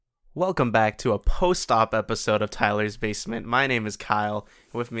Welcome back to a post-op episode of Tyler's Basement. My name is Kyle.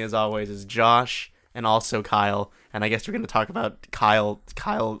 With me, as always, is Josh and also Kyle. And I guess we're going to talk about Kyle's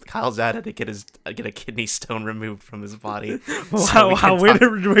dad had to get a kidney stone removed from his body. Wow! Way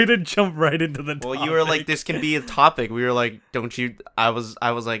to jump right into the topic. Well, you were like, this can be a topic. We were like, don't you? I was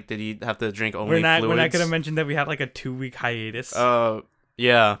like, did he have to drink only fluids? We're not gonna mention that we had like a 2-week hiatus.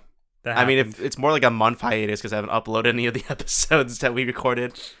 Yeah. I mean, happened. if it's more like a month hiatus because I haven't uploaded any of the episodes that we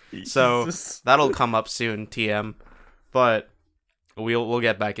recorded. So that'll come up soon, TM. But we'll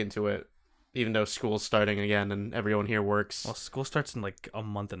get back into it, even though school's starting again and everyone here works. Well, school starts in like a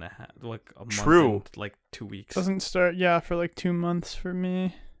month and a half, True. month and like 2 weeks. Doesn't start, for like 2 months for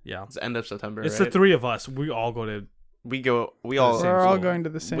me. Yeah, It's the end of September. it's right? the three of us. We all go to. We all Same We're all school. going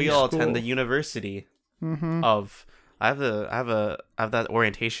to the same we school. all attend the university Mm-hmm. of. I have that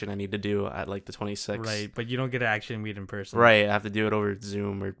orientation I need to do at like the 26th. Right, but you don't get to actually meet in person. Right. I have to do it over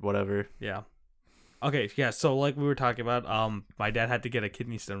Zoom or whatever. Yeah. Okay. Yeah. So like we were talking about, my dad had to get a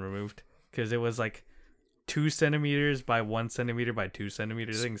kidney stone removed because it was like 2 centimeters by 1 centimeter by 2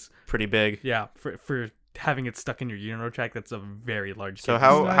 centimeters. Things. Pretty big. Yeah. For having it stuck in your urinary tract, that's a very large. So kidney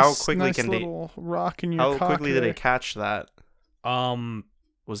how stone. quickly can they? little rock in your How cock quickly did there. they catch that?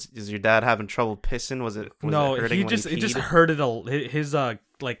 Is your dad having trouble pissing? Was it No, hurting he when just he it just peed? hurted his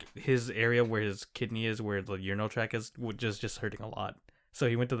like his area where his kidney is, where the urinary tract is, would just hurting a lot. So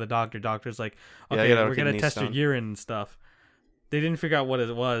he went to the doctor. Doctor's like, Yeah, I okay, got a we're gonna kidney test stone. your urine and stuff. They didn't figure out what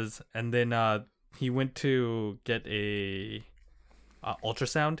it was, and then he went to get a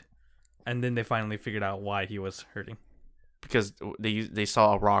ultrasound, and then they finally figured out why he was hurting. Because they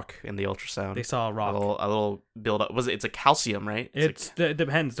saw a rock in the ultrasound. They saw a rock. A little build up. It's a calcium, right? It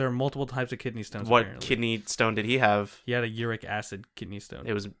depends. There are multiple types of kidney stones. What apparently. kidney stone did he have? He had a uric acid kidney stone.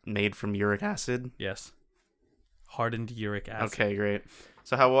 It was made from uric acid. Yes, hardened uric acid. Okay, great.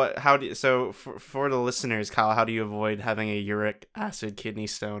 So for the listeners, Kyle, how do you avoid having a uric acid kidney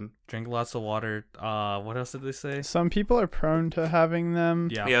stone? Drink lots of water. What else did they say? Some people are prone to having them.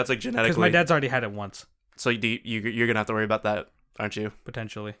 Yeah, Yeah, it's like because genetically. my dad's already had it once, So you're gonna have to worry about that, aren't you?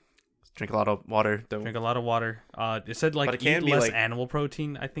 potentially. Drink a lot of water. Don't. Drink a lot of water. It said like But it can eat be, less like- animal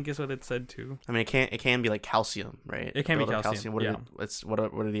protein, I think is what it said too. I mean, it can be like calcium, right? It can be Build up calcium, What yeah. what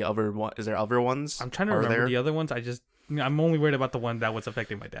are the other one? Is there other ones? I'm trying to Are remember there? the other ones. I'm only worried about the one that was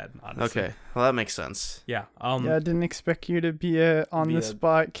affecting my dad, honestly. Okay, well that makes sense. Yeah. I didn't expect you to be a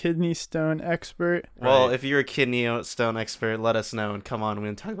on-the-spot kidney stone expert. Well, Right. if you're a kidney stone expert, let us know and come on. We're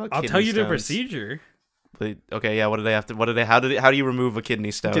gonna talk about. I'll kidney tell you the stones. procedure. But, okay, yeah. What do they have to? How do you remove a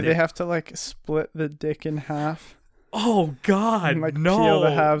kidney stone? Do they have to like split the dick in half Oh God, and like no. peel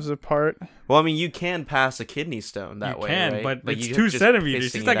the halves apart? Well, I mean, you can pass a kidney stone that you way, can, right? but Like, it's you 2 just centimeters.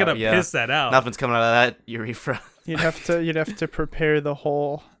 pissing He's it not gonna out, yeah. piss that out. Nothing's coming out of that urethra. You'd have to prepare the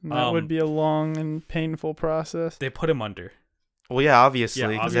hole. And that would Um, be a long and painful process. They put him under. Well, yeah, obviously, Yeah,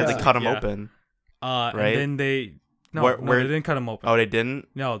 because they had to obviously, cut him yeah. open. Right. Right? And then they Where- they didn't cut him open. Oh, they didn't.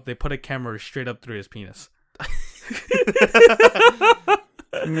 No, they put a camera straight up through his penis.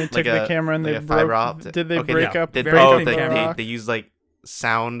 And they took Like the a- camera and like they a fiber broke. optic. Did they Okay, break yeah. up? Did, Very break oh, up thin the camera. rock? they use like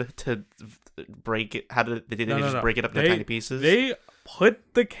sound to break it. How did they No, just no. break it up into They- tiny pieces? They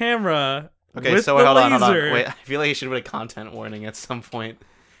put the camera Okay, with so the hold on. laser. Wait, I feel like I should put a content warning at some point.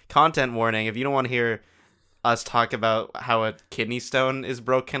 Content warning. If you don't want to hear us talk about how a kidney stone is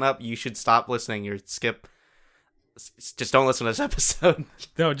broken up, you should stop listening. You skip. Just don't listen to this episode.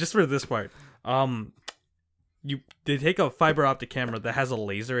 No, just for this part. They take a fiber optic camera that has a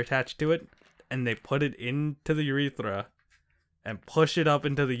laser attached to it, and they put it into the urethra, and push it up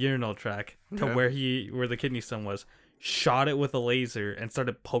into the urinal tract to Okay. where the kidney stone was. Shot it with a laser and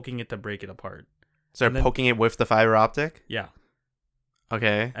started poking it to break it apart. So And they're then- poking it with the fiber optic. Yeah,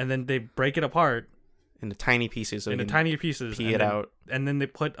 Okay, and then they break it apart into tiny pieces. So into you can tiny pieces. pee and it then- out. and then they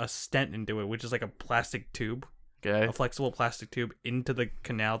put a stent into it, which is like a plastic tube, Okay. a flexible plastic tube into the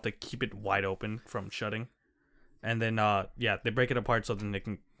canal to keep it wide open from shutting. And then they break it apart so then they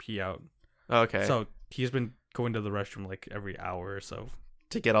can pee out. Okay. So he's been going to the restroom like every hour or so.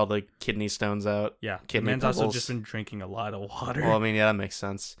 to get all the kidney stones out. Yeah, the Kidney man's also pebbles. just been drinking a lot of water. Well, I mean, yeah, that makes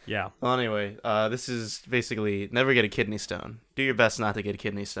sense. Yeah, Well, anyway, this is basically never get a kidney stone. Do your best not to get a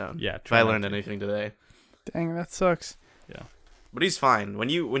kidney stone. yeah. If try I not learned to. anything today. Dang, that sucks. But he's fine. When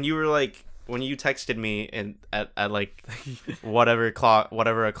you were like when you texted me and at like whatever o'clock,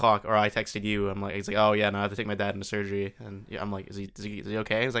 or I texted you, I'm like, he's like, oh yeah, no, I have to take my dad into surgery, and yeah, I'm like, is he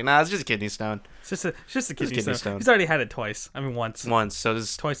okay? He's like, nah, it's just a kidney stone. It's just a kidney, kidney stone. stone. He's already had it twice. I mean, once. Once, so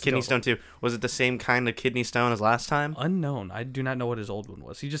this Twice kidney total. stone too. Was it the same kind of kidney stone as last time? Unknown. I do not know what his old one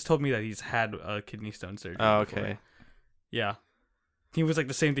was. He just told me that he's had a kidney stone surgery. Oh, before. okay. Yeah. he was like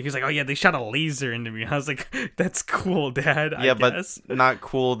the same thing. He was like, oh yeah, they shot a laser into me. I was like, that's cool, Dad. Yeah, I but guess. not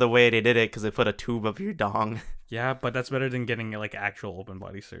cool the way they did it because they put a tube up your dong. Yeah, but that's better than getting like actual open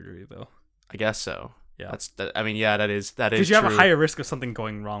body surgery, though. I guess so. Yeah, I mean, yeah, that is because you true. have a higher risk of something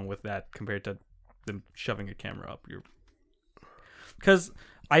going wrong with that compared to them shoving a camera up your. Because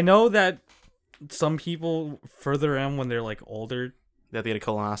I know that some people further in when they're like older. They have to get a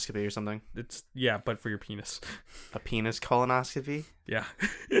colonoscopy or something. It's but for your penis. A penis colonoscopy? Yeah.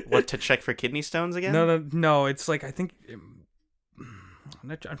 What, to check for kidney stones again? No. It's like I think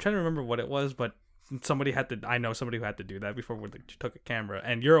I'm trying to remember what it was, but I know somebody who had to do that before when they took a camera,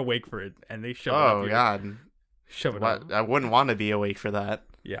 and you're awake for it, and they shove it up. Oh God. Shove it up. I wouldn't want to be awake for that.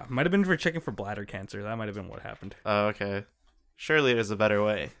 Yeah, might have been for checking for bladder cancer. That might have been what happened. Oh, okay. Surely there's a better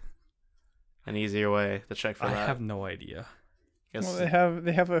way, an easier way to check for that. I have no idea. Guess Well,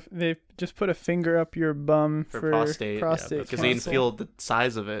 they just put a finger up your bum For for prostate, yeah, prostate because they can cancer. feel the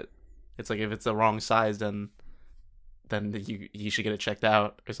size of it. It's like if it's the wrong size, then you should get it checked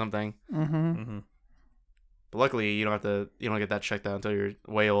out or something. Mm-hmm. But luckily, you don't get that checked out until you're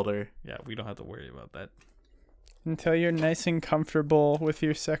way older. Yeah, we don't have to worry about that. Until you're nice and comfortable with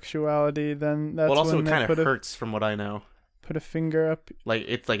your sexuality, then that's Well, also when it they kind of put hurts from what I know. a finger up. Like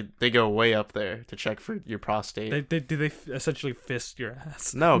it's like they go way up there to check for your prostate. Do they essentially fist your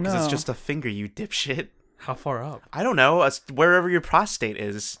ass? No, because it's No. just a finger, you dipshit. How far up? I don't know. It's wherever your prostate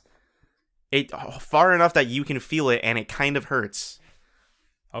is. Far enough that you can feel it, and it kind of hurts.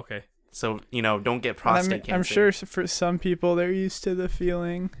 Okay. So don't get prostate cancer. I'm sure for some people they're used to the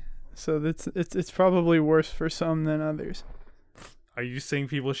feeling, so it's probably worse for some than others. Are you saying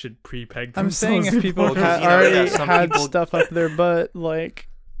people should pre-peg I'm themselves? saying if people Well, 'cause, already some had people- stuff up their butt, like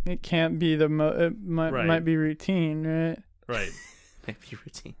it can't be it might Right. might be routine, right? Right. Maybe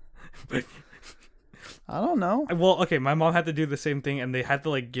routine. I don't know. Well, okay, my mom had to do the same thing, and they had to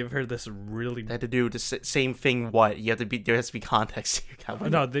like give her this really. They had to do the same thing. What there has to be context here,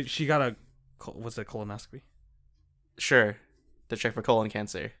 Calvin. No, she got a. What's it, colonoscopy? Sure, to check for colon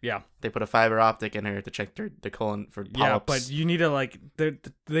cancer. Yeah. They put a fiber optic in her to check the colon for polyps. Yeah, but you need to like.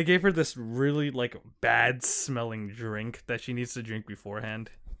 They gave her this really like bad smelling drink that she needs to drink beforehand,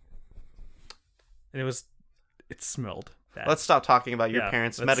 and it smelled bad. Let's stop talking about your Yeah,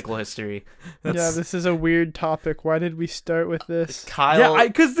 parents' that's- medical history. Yeah, this is a weird topic. Why did we start with this? Kyle, Yeah,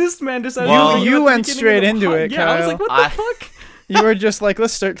 because this man decided. Well- to bring it You at the went beginning straight of the into it, Yeah, I was like, Kyle. what the fuck? You were just like,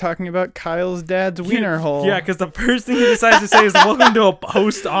 let's start talking about Kyle's dad's wiener hole. Yeah, because the first thing he decides to say is, "Welcome to a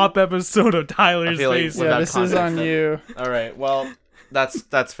post-op episode of I Tyler's feel like Basement." yeah, without this is context, on you. all right, well,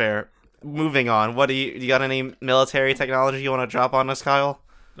 that's fair. Moving on. What you got? Any military technology you want to drop on us, Kyle?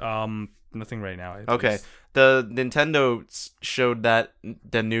 Nothing right now. Okay. The Nintendo showed that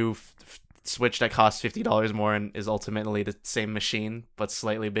the new Switch that costs $50 more and is ultimately the same machine but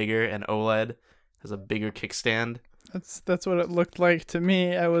slightly bigger, and OLED has a bigger kickstand. That's what it looked like to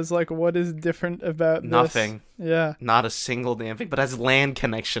me. I was like, what is different about this? Nothing. Yeah. Not a single damn thing, but it has LAN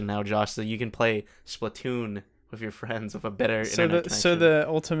connection now, Josh, so you can play Splatoon with your friends with a better So internet the connection. the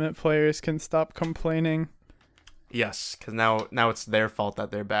ultimate players can stop complaining. Yes, because now it's their fault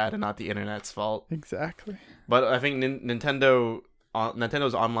that they're bad and not the internet's fault. Exactly. But I think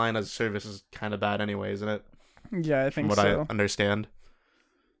Nintendo's online as a service is kind of bad anyway, isn't it? Yeah, I From think what so. I understand.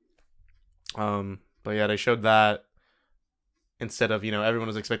 But yeah, they showed that instead of everyone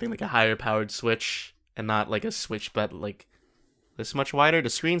was expecting like a higher powered Switch and not like a Switch but like this much wider. The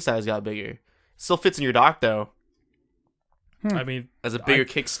screen size got bigger. It still fits in your dock though, I mean, as a bigger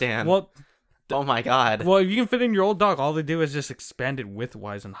kickstand. well, Oh my god. if you can fit in your old dock, all they do is just expand it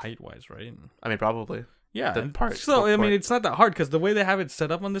width-wise and height-wise, right? I mean, probably. Yeah. The part- So what I mean, part? it's not that hard because the way they have it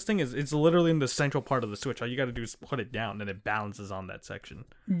set up on this thing is it's literally in the central part of the Switch. All you got to do is put it down, and it balances on that section.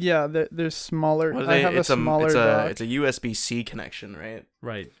 Yeah, there's smaller. What are I they- have a smaller dock. it's a USB-C connection, right?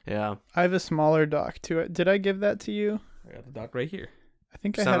 Right. Yeah. I have a smaller dock to it. Did I give that to you? I got the dock right here. I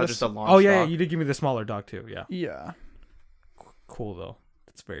think It's I had not a. just a launch Oh yeah, dock. you did give me the smaller dock too. Yeah. Yeah. Cool though.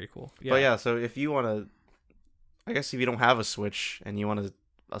 It's very cool. But yeah, so if you want to, I guess if you don't have a Switch and you want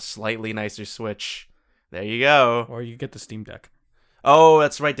a slightly nicer Switch, there you go. Or you get the Steam Deck. Oh,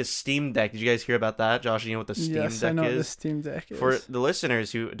 that's right, the Steam Deck. Did you guys hear about that? Josh, you know what the Steam Yes, I Deck know what the is? Steam Deck is. For the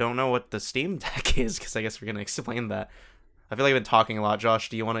listeners who don't know what the Steam Deck is, because I guess we're going to explain that. I feel like I've been talking a lot. Josh,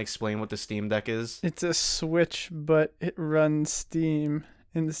 do you want to explain what the Steam Deck is? It's a Switch, but it runs Steam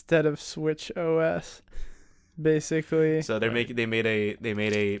instead of Switch OS. Basically. So they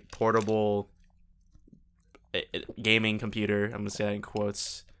made a portable gaming computer. I'm gonna say that in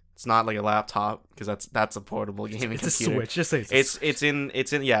quotes. It's not like a laptop because that's a portable gaming It's a computer. Switch. Just say It's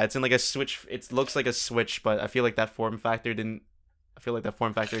in like a Switch. It looks like a Switch, but I feel like that form factor didn't feel like that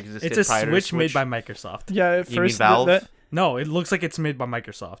form factor existed. It's a prior to Switch made by Microsoft. Yeah, at You mean first Valve? No, it looks like it's made by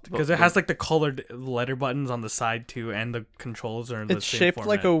Microsoft because Well, it has like the colored letter buttons on the side too, and the controls are in the it's same shaped format.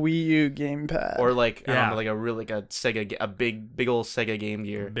 like a Wii U gamepad. Or like I don't Yeah. know, like a really like a Sega, a big old Sega Game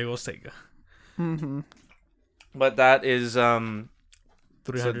Gear. big old Sega. Mm-hmm. But that is $300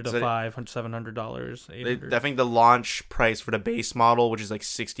 so- to $500, $700, $800. I think the launch price for the base model, which is like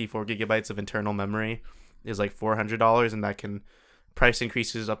 64 gigabytes of internal memory, is like $400, and that can price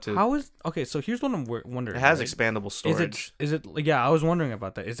increases up to. How is okay? So here's what I'm wondering. It has right? expandable storage. Is it? Yeah, I was wondering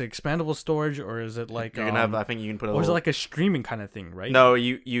about that. Is it expandable storage or is it like? You're gonna have. I think you can put a. or is it Little, like a streaming kind of thing, right? no,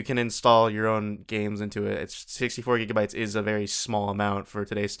 you can install your own games into it. It's 64 gigabytes is a very small amount for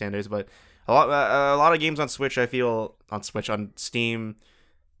today's standards, but a lot of games on Switch. I feel on Steam,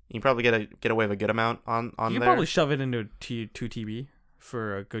 you can probably get away with a good amount on you can there. probably shove it into 2 TB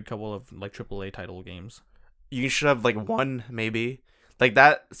for a good couple of like AAA title games. You should have like one maybe. Like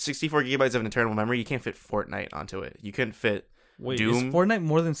that 64 gigabytes of internal memory, you can't fit Fortnite onto it. You couldn't fit Wait, Doom. is Fortnite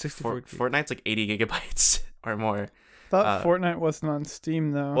more than 64? Fortnite's like 80 gigabytes or more. Thought Fortnite wasn't on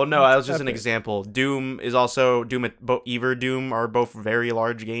Steam though. Well, no, that was just an Epic. example. Doom is also Ever Doom are both very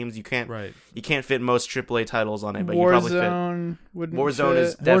large games. You can't fit most AAA titles on it, but you probably fit. Warzone wouldn't Warzone fit.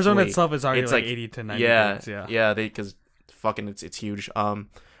 is definitely, Warzone itself is already it's like like- 80 to 90 yeah, gigs, yeah. yeah, because fucking it's huge. But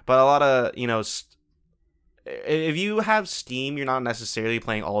a lot of if you have Steam, you're not necessarily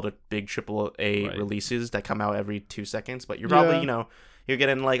playing all the big AAA Right. releases that come out every 2 seconds, but you're probably Yeah. you're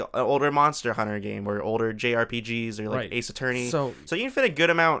getting like an older Monster Hunter game or older JRPGs or like Right. Ace Attorney. So So you can fit a good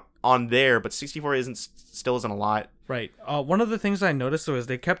amount on there, but 64 still isn't a lot. right, one of the things I noticed was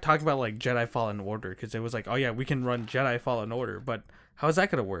they kept talking about like Jedi Fallen Order because it was like, oh yeah, we can run Jedi Fallen Order, but how is that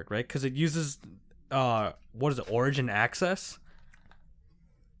gonna work, right? Because it uses what is it, Origin Access?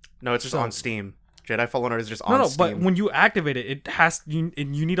 No, it's just So- on Steam. Jedi Fallen Order is just No, on no, Steam. but when you activate it, it has you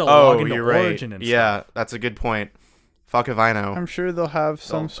need to log Oh, into you're right. Origin and stuff. Yeah, that's a good point. Fuck if I know. I'm sure they'll have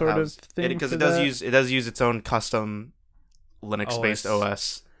some They'll sort have- of thing because for it does that. use its own custom Linux-based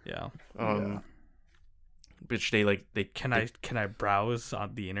OS. Yeah. Yeah. Which they Can I browse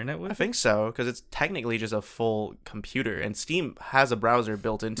on the internet with? I think so, because it's technically just a full computer, and Steam has a browser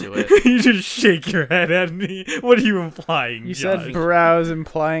built into it. You just shake your head at me. What are you implying? You Josh? said browse,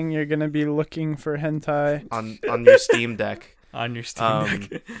 implying you're gonna be looking for hentai. on your Steam Deck. on your Steam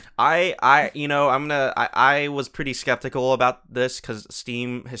Deck. I was pretty skeptical about this because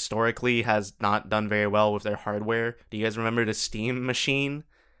Steam historically has not done very well with their hardware. Do you guys remember the Steam machine?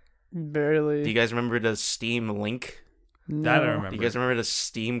 Barely. Do you guys remember the Steam Link? No, That I Do remember. you guys remember the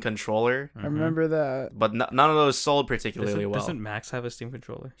Steam controller? I remember that. But none of those sold particularly well. Doesn't Max have a Steam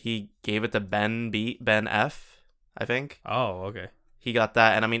controller? He gave it to Ben F, I think. Oh, okay. He got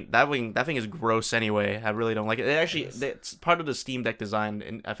that, and I mean that thing is gross anyway. I really don't like it. It actually it's part of the Steam Deck design,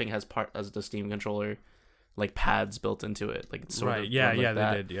 and I think has part as the Steam controller, like pads built into it, like it's sort Right. of Yeah. like Yeah.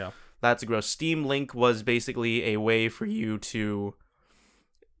 that. They did. Yeah. That's gross. Steam Link was basically a way for you to.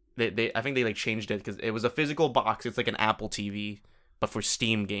 I think they like changed it because it was a physical box. It's like an Apple TV, but for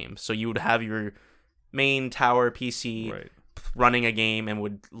Steam games. So you would have your main tower PC Right. running a game and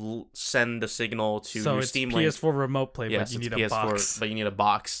would send the signal to So your it's Steam PS4 Link. remote play, Yes, but you it's need a PS4, box. but you need a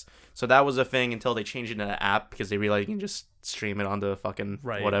box. So that was a thing until they changed it into an app because they realized you can just stream it onto fucking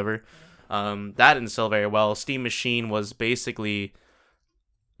Right. whatever. That didn't sell very well. Steam Machine was basically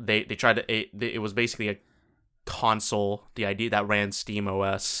they tried to it was basically a console, the idea that ran Steam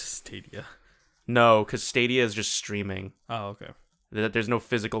OS. Stadia. No, because Stadia is just streaming. Oh, okay. There's no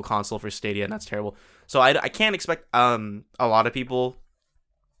physical console for Stadia, and that's terrible. So I can't expect a lot of people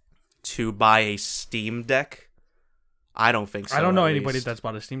to buy a Steam Deck. I don't think so. I don't know at anybody least. that's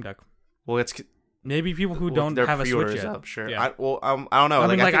bought a Steam Deck. Well, it's Maybe people who well, don't their have a Switch pre-orders yet. up, sure. Yeah. I don't know. I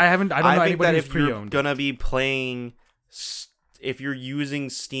mean, like, think, I don't know think anybody that who's if you're pre-owned. gonna be playing, if you're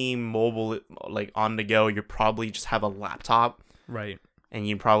using Steam mobile like on the go, you probably just have a laptop, Right. and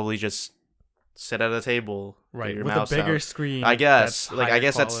you probably just sit at a table, get Right. your With mouse a bigger out. screen. I guess, that's like, I higher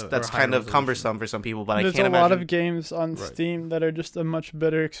guess quali- that's or higher kind of resolution. cumbersome for some people, but I There's can't a imagine. lot of games on Right. Steam that are just a much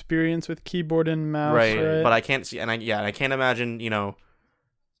better experience with keyboard and mouse. right, but I can't see, and I can't imagine,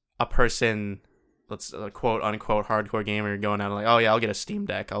 a person, let's quote unquote hardcore gamer going out and like, oh yeah, I'll get a Steam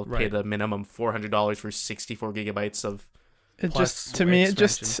Deck. I'll pay Right. the minimum $400 for 64 gigabytes of. It Plus just to me, it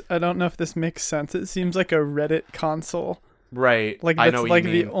expansion. just I don't know if this makes sense. It seems like a Reddit console. Right, Like I that's know what like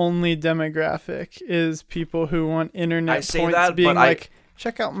you the mean. only demographic is people who want internet I say points that, being but I- like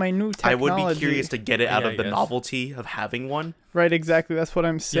check out my new I technology. would be curious to get it out Yeah, of the I guess. novelty of having one. Right, exactly. That's what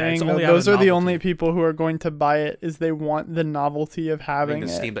I'm saying. it's though. only out of Those are the only novelty. people who are going to buy it. Is they want the novelty of having The it.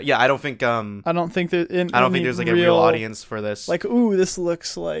 Steam Deck. Yeah, I don't think I don't think that. I don't think there's like a real audience for this. Like, ooh, this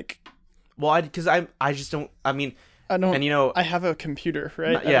looks like. well, because I just don't. I mean, I don't. and you know, I have a computer,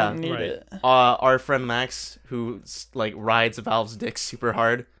 right? Yeah. I don't need Right. it. our friend Max, who like rides Valve's dick super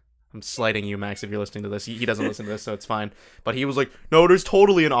hard. I'm slighting you, Max, if you're listening to this. He doesn't listen to this, so it's fine. But he was like, "No, there's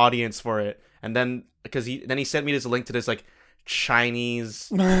totally an audience for it." And then he sent me this link to this like Chinese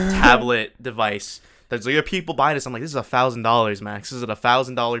tablet device. There's like, people buy this. I'm like, this is $1,000, Max. This is a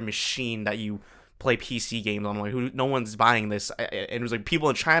 $1,000 machine that you play PC games on. I'm like, no one's buying this. And it was like people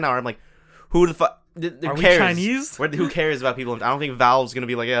in China are. I'm like, who the fuck? Who Are we cares? Chinese? Who cares about people? I don't think Valve's gonna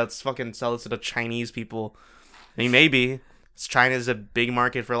be like, yeah, let's fucking sell this to the Chinese people. I mean, maybe China's a big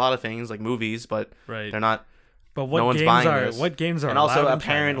market for a lot of things, like movies, but Right. they're not. But what no one's games buying are this. what games are And also, allowed in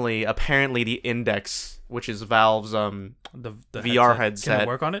China? apparently, the Index, which is Valve's the VR Can headset. it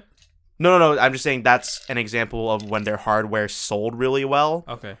work on it? No. I'm just saying that's an example of when their hardware sold really well.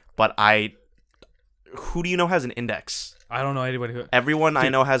 Okay. But who do you know has an Index? I don't know anybody who. Everyone I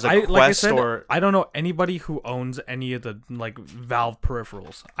Dude, know has a like I Quest said, or I don't know anybody who owns any of the like Valve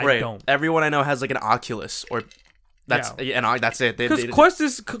peripherals. I right. don't. Everyone I know has like an Oculus or that's that's it. Because Quest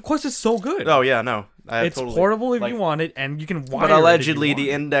is so good. Oh yeah, no. It's totally, portable if like, you want it, and you can wire. But it if you allegedly, want the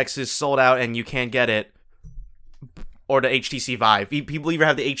it. Index is sold out and you can't get it. Or the HTC Vive. People either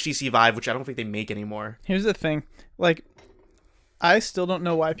have the HTC Vive, which I don't think they make anymore. Here's the thing, like, I still don't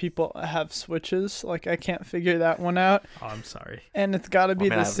know why people have Switches. Like, I can't figure that one out. Oh, I'm sorry. And it's got to be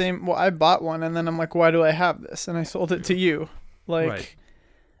man, the same. Well, I bought one, and then I'm like, why do I have this? And I sold it to you. Like, Right.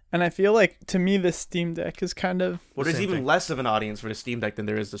 and I feel like, to me, the Steam Deck is kind of... Well, there's Same even thing. less of an audience for the Steam Deck than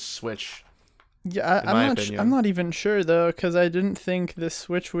there is the Switch. Yeah, in my opinion. I'm not even sure, though, because I didn't think the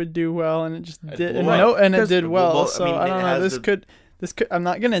Switch would do well, and it just did. And, Right. and it 'Cause- did well, well, I so mean, I it don't know. has This could. I'm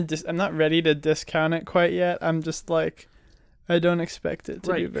not gonna. I'm not ready to discount it quite yet. I'm just like, I don't expect it to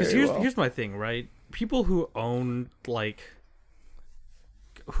do Right. very Because here's well. here's my thing. Right. People who own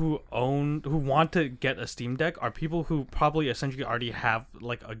who want to get a Steam Deck are people who probably essentially already have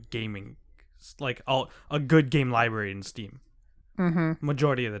like a gaming, like a good game library in Steam. Mm-hmm.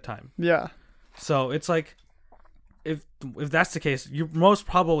 Majority of the time. Yeah. So it's like, if that's the case, you most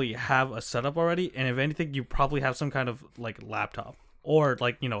probably have a setup already, and if anything, you probably have some kind of like laptop or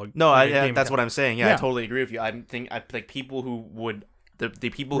like No, like a game that's account. what I'm saying. Yeah, I Yeah. totally agree with you. I like people who would the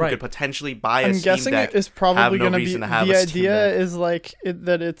people who Right. could potentially buy a I'm Steam guessing Deck it is have probably no going to be reason to have the a Steam idea Deck. is like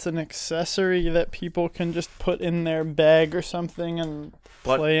that it's an accessory that people can just put in their bag or something and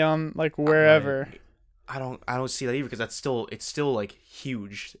But- play on like wherever. I don't see that either because it's still like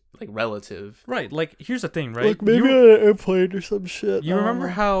huge, like relative. Right. Like here's the thing, right? Like maybe you, on an airplane or some shit. you I don't remember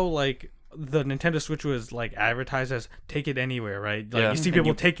know. how like the Nintendo Switch was like advertised as take it anywhere, right? Like Yeah. you see And people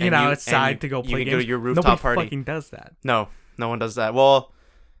you- taking and it you- outside and to go you play can games. go to your rooftop Nobody party. fucking does that. No one does that. Well,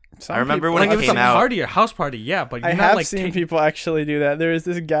 Some I remember people- when Like it if it's came a out. party or house party, yeah, but you're I not have like seen people actually do that. There was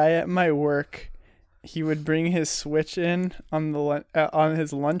this guy at my work. He would bring his Switch in on on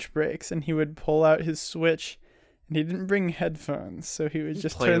his lunch breaks, and he would pull out his Switch. And he didn't bring headphones, so he would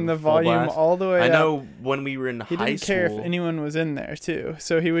just play turn the full volume blast. all the way I up. know when we were in He high didn't care if school. anyone was in there too.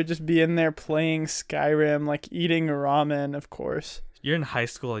 So he would just be in there playing Skyrim, like eating ramen, of course. You're in high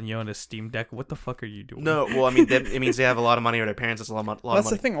school and you own a Steam Deck. What the fuck are you doing? No, well, I mean, it means they have a lot of money, or their parents has a lot of That's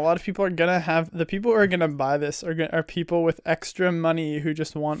the money. thing. A lot of people are gonna have the people who are gonna buy this are people with extra money who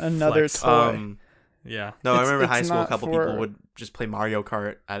just want another Flex. toy. Yeah. No, I It's- remember in high it's school a not couple for- people would just play Mario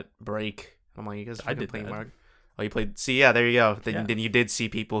Kart at break. I'm like, you guys I fucking did playing that. Mario? Oh, you played? See, yeah, there you go. Then, Yeah. then you did see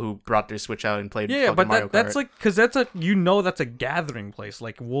people who brought their Switch out and played. Yeah, fucking but Mario Kart. that's like because that's that's a gathering place.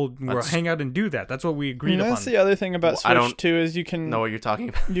 Like we'll That's- hang out and do that. That's what we agreed upon. That's the other thing about Well, I Switch don't too is you can know what you're talking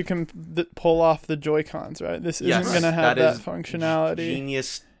about. you can pull off the Joy Cons, right? This Yes, isn't gonna have that is functionality.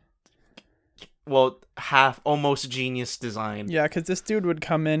 Genius. Well, almost genius design. Yeah, because this dude would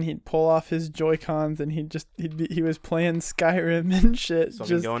come in, he'd pull off his Joy Cons, and he was playing Skyrim and shit, So I'm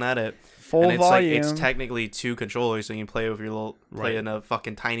just going at it. full And it's volume. like it's technically 2 controllers, so you can play with your play Right. in a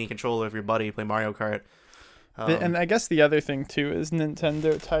fucking tiny controller with your buddy, play Mario Kart. And I guess the other thing too is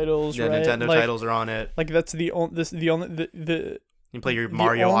Nintendo titles, yeah, right? Nintendo like, titles are on it. Like that's the only You can play your the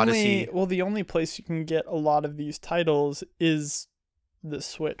Mario only- Odyssey. Well, the only place you can get a lot of these titles is the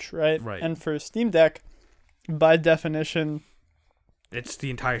Switch, right? Right. And for Steam Deck, by definition, It's the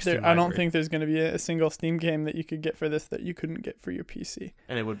entire Steam. I don't library. think there's going to be a single Steam game that you could get for this that you couldn't get for your PC.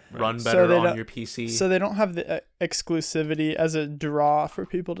 And it would Right. run So better they on don't- your PC. So they don't have the exclusivity as a draw for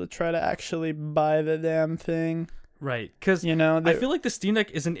people to try to actually buy the damn thing. Right, because You know, I feel like the Steam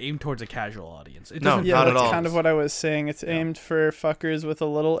Deck isn't aimed towards a casual audience. It No, doesn't yeah, not feel at that's all. kind of what I was saying. It's aimed for fuckers with a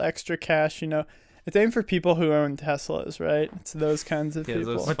little extra cash. You know, it's aimed for people who own Teslas, right? It's those kinds of Yeah, those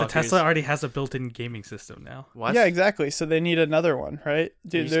people. But the fuckers. Tesla already has a built-in gaming system now. What? Yeah, exactly. So they need another one, right?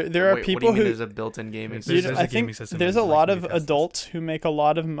 Dude, there are Wait, people what do you mean who. there's a built-in gaming There's- system? there's I a gaming think system there's in, a like, lot new of Teslas. adults who make a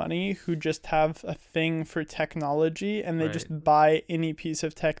lot of money who just have a thing for technology and they Right. just buy any piece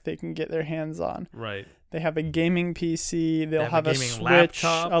of tech they can get their hands on. Right. They have a gaming PC, they'll have a have a gaming Switch,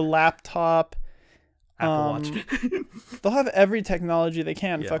 laptop. a laptop. Apple Um, Watch. They'll have every technology they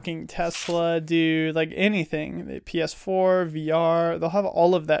can. Yeah. Fucking Tesla, dude, like anything. The PS4, VR, they'll have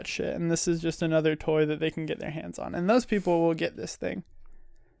all of that shit. And this is just another toy that they can get their hands on. And those people will get this thing.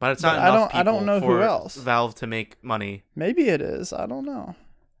 But it's But not I enough don't people know who for else. Valve to make money. Maybe it is. I don't know.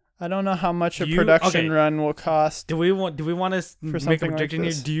 I don't know how much a Do you- production okay. run will cost. Do we want to make a something like prediction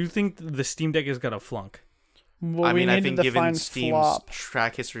here? this. Do you think the Steam Deck is gonna flunk? Well, I we mean, I need think to given define Steam's flop.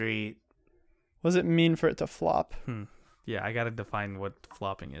 track history, What does it mean for it to flop? Yeah, I gotta define what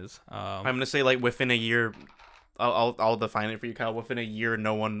flopping is. I'm gonna say like within a year, I'll define it for you, Kyle. Within a year,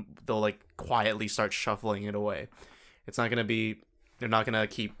 they'll like quietly start shuffling it away. It's not gonna be. They're not gonna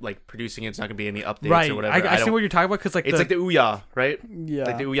keep like producing it. It's not gonna be any updates Right. or whatever. I see what you're talking about because It's like the Ouya, right? Yeah.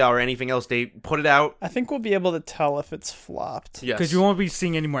 Like the Ouya or anything else. They put it out. I think we'll be able to tell if it's flopped. Yes. because you won't be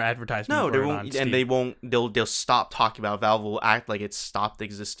seeing any more advertisements. No, for they it on won't, Steam. and they won't. They'll stop talking about it. Valve will act like it's stopped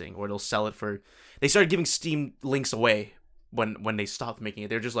existing, or they'll sell it for. They started giving Steam links away when they stopped making it.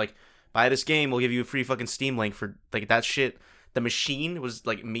 They're just like, buy this game, we'll give you a free fucking Steam link for like that shit. The machine was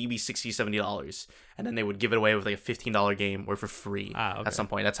like maybe $60, $70, and then they would give it away with like a $15 game or for free okay. at some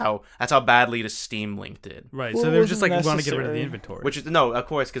point. That's how badly the Steam link did. Right. Well, So it they were just like, wasn't we want to get rid of the necessary. inventory. Which is no, of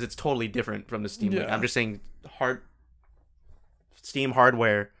course, because it's totally different from the Steam link. Yeah. I'm just saying Steam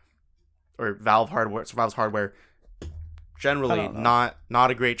hardware or Valve's hardware generally I don't know.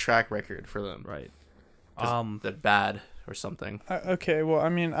 not a great track record for them. right. 'Cause they're bad or something. Okay, well, I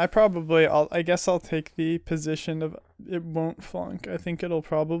mean, I guess I'll take the position of it won't flunk. I think it'll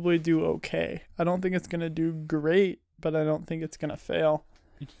probably do okay. I don't think it's going to do great, but I don't think it's going to fail.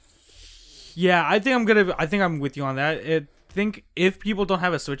 Yeah, I think I'm with you on that. I think if people don't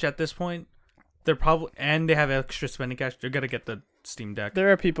have a Switch at this point, they're probably and they have extra spending cash, they're gonna get the Steam Deck.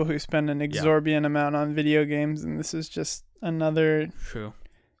 There are people who spend an exorbitant amount on video games, and this is just another, True.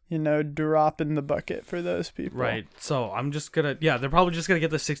 drop in the bucket for those people. Right. So I'm just gonna they're probably just gonna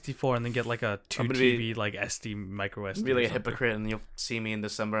get the 64 and then get like a 2 I'm gonna TB like SD micro SD. I'll be like or a something. hypocrite, and you'll see me in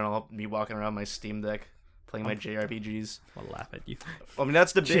December, and I'll be walking around my Steam Deck playing my JRPGs. I'll laugh at you. I mean,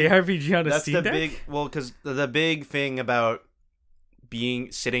 that's the big. JRPG on a That's Steam the Deck. big. Well, because the big thing about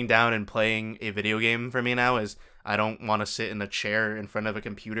sitting down and playing a video game for me now is I don't want to sit in a chair in front of a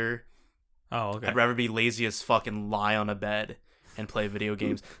computer. Oh, okay. I'd rather be lazy as fuck and lie on a bed and play video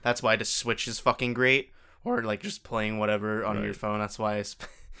games. That's why the Switch is fucking great, or like just playing whatever on your Right. phone. That's why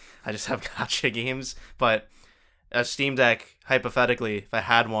I just have gotcha games. But a Steam Deck, hypothetically, if I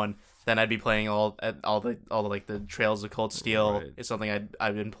had one, then I'd be playing all the like the Trails of Cold Steel. Right. It's something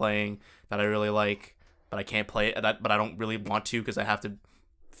I've been playing that I really like, but I can't play it. But I don't really want to because I have to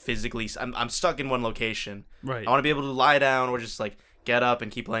physically. I'm stuck in one location. Right. I want to be able to lie down or just like get up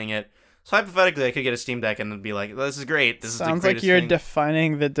and keep playing it. So hypothetically, I could get a Steam Deck and be like, "This is great. This is the Sounds like greatest you're thing."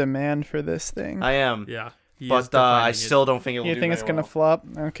 defining the demand for this thing. I am, Yeah. He is but defining I it. still don't think it will. You do think it's very going to well. flop?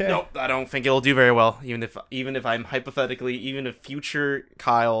 Okay. Nope, I don't think it'll do very well. Even if I'm hypothetically, even if future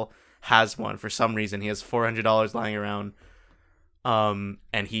Kyle has one for some reason, he has $400 lying around,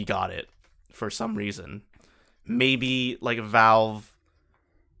 and he got it for some reason. Maybe like Valve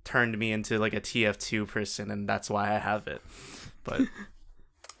turned me into like a TF2 person, and that's why I have it. But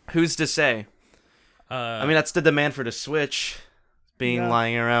who's to say? I mean, that's the demand for the Switch. Being Yeah.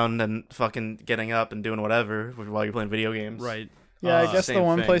 lying around and fucking getting up and doing whatever while you're playing video games. Right. Yeah, I guess the Same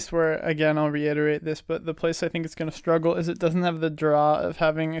one thing. place where, again, I'll reiterate this, but the place I think it's going to struggle is it doesn't have the draw of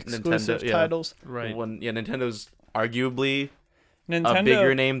having exclusive yeah. titles. Right. Nintendo's arguably Nintendo, a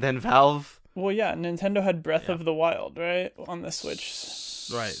bigger name than Valve. well, yeah, Nintendo had Breath Yeah. of the Wild, right, on the Switch.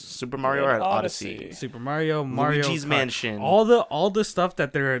 Right. Super Mario Yeah, or Odyssey. Odyssey. Super Mario, Mario Luigi's Kart. Mansion. All the stuff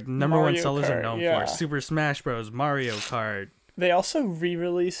that their number one Mario sellers are Kart, known yeah. for. Super Smash Bros, Mario Kart. They also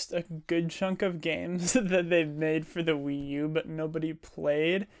re-released a good chunk of games that they've made for the Wii U, but nobody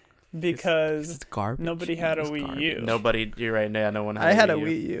played because garbage. nobody had a Wii U. Nobody, you're right. Yeah, no one had I had a U.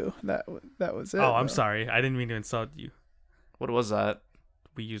 Wii U. That was it. Oh, I'm though. sorry. I didn't mean to insult you. What was that?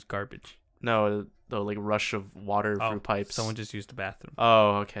 We use garbage. No, the like rush of water Oh, through pipes. Someone just used the bathroom.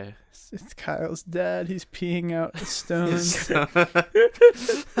 Oh, okay. It's Kyle's dad. He's peeing out the stones.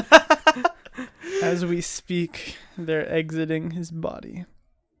 As we speak, they're exiting his body.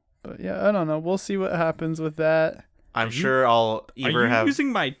 But yeah, I don't know. We'll see what happens with that. I'm Are you- sure I'll Are either you have.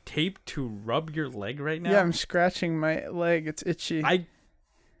 using my tape to rub your leg right now? Yeah, I'm scratching my leg. It's itchy.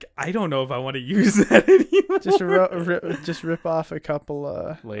 I don't know if I want to use that anymore. Just rip off a couple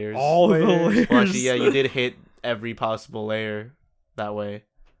layers. all the layers. layers. Well, actually, yeah, you did hit every possible layer that way.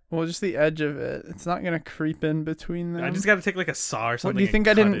 well, just the edge of it. It's not gonna creep in between them. I just got to take like a saw or What something. do you and think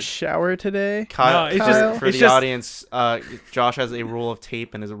I cut didn't it. shower today? Kyle, No, it's just- for it's the just- audience, Josh has a roll of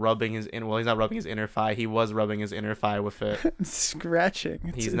tape and is rubbing his well, he's not rubbing his inner thigh. He was rubbing his inner thigh with it.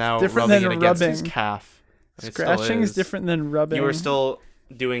 Scratching. He's it's now different rubbing than it against rubbing. his calf. It still Scratching is different than rubbing. You were still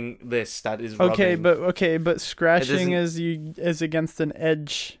doing this. That is okay, rubbing. but scratching doesn't- is against an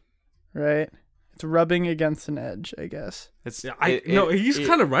edge, right? It's rubbing against an edge, I guess. It's Yeah, he's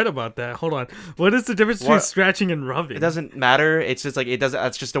kind of right about that. Hold on. What is the difference between What- scratching and rubbing? It doesn't matter. It's just like it doesn't.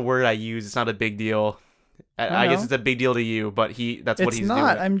 That's just a word I use. It's not a big deal. I guess know. it's a big deal to you, but that's what It's he's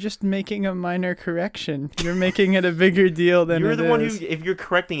not. doing. I'm just making a minor correction. You're making it a bigger deal than You're it the one who, is. if you're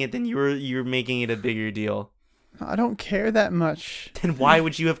correcting it, then you're making it a bigger deal. I don't care that much. Then why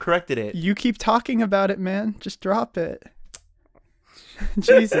would you have corrected it? You keep talking about it, man. Just drop it.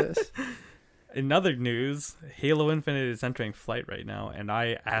 Jesus. In other news, Halo Infinite is entering flight right now, and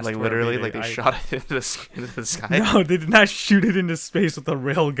I asked Like for a literally, beta. like they shot it into the sky. No, they did not shoot it into space with a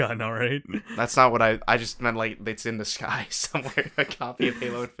railgun. All right. That's not what I just meant. Like it's in the sky somewhere. A copy of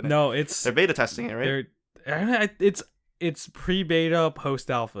Halo Infinite. No, it's They're beta testing it, right? it's pre-beta,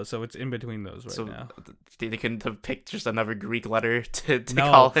 post-alpha, so it's in between those right So now. they couldn't have picked just another Greek letter to No,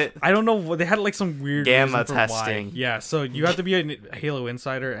 call it. I don't know. They had like some weird Gamma reason for why. testing. Yeah, so you have to be a Halo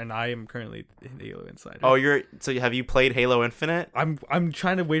Insider, and I am currently a Halo Insider. Oh, have you played Halo Infinite? I'm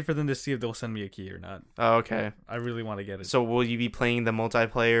trying to wait for them to see if they'll send me a key or not. Oh, okay. I really want to get it. So will you be playing the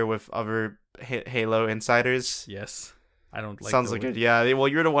multiplayer with other Halo insiders? Yes, I don't like. Sounds the like way- it. Yeah. Well,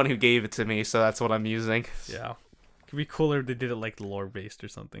 you're the one who gave it to me, so that's what I'm using. Yeah, could be cooler if they did it like lore based or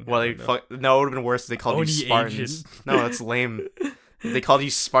something. Well, I they don't know. no, it would have been worse if they called you Oni Spartans. agent. No, that's lame. If they called you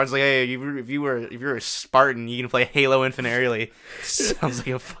Spartans, like, hey, if you're a Spartan, you can play Halo Infinite early. Sounds like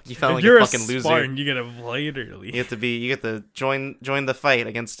you sound If like you're a fucking loser. Spartan, you gotta play it early. You get to join the fight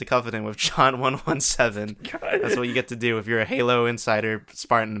against the Covenant with John 117. That's what you get to do if you're a Halo insider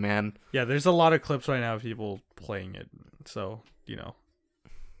Spartan man. Yeah, there's a lot of clips right now of people playing it, so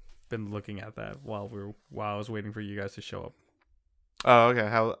been looking at that while I was waiting for you guys to show up. Oh, okay.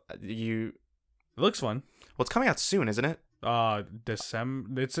 How you? It looks fun. Well, it's coming out soon, isn't it?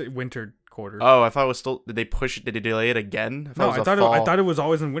 December. It's a winter quarter. Oh, I thought it was still. Did they push it? Did they delay it again? no, it was I a thought fall. I thought it was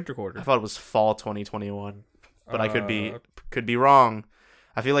always in winter quarter. I thought it was fall 2021, but I could Uh, be wrong.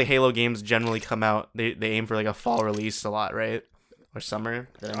 I feel like Halo games generally come out. They aim for like a fall release a lot, right? Or summer.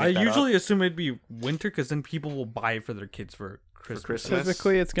 Did I make that up? usually assume it'd be winter because then people will buy it for their kids for Christmas. Christmas.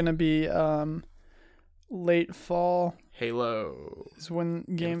 Typically, it's gonna be late fall Halo. is when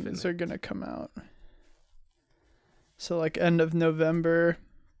games Infinite. are gonna come out. So like end of November.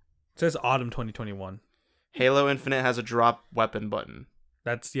 It says autumn 2021. Halo Infinite has a drop weapon button.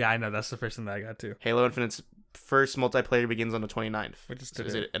 I know that's the first thing that I got too. Halo Infinite's first multiplayer begins on the 29th. Which is So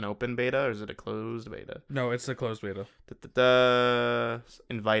is today. it an open beta or is it a closed beta? No, it's a closed beta.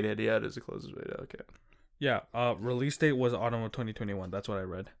 Invited. Yeah, it is a closed beta. Okay. Yeah, release date was autumn of 2021. That's what I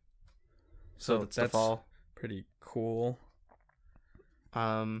read. So that's the fall. pretty cool.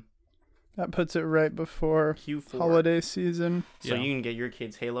 That puts it right before Q4. holiday season. So Yeah. you can get your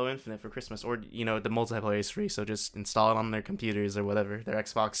kids Halo Infinite for Christmas, or the multiplayer is free. So just install it on their computers or whatever, their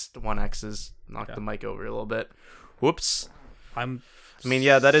Xbox One X's. Knock Yeah. the mic over a little bit. Whoops. I mean,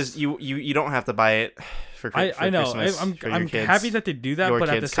 yeah, that is you don't have to buy it for, I know. Christmas. for your I'm kids. happy that they do that, Your but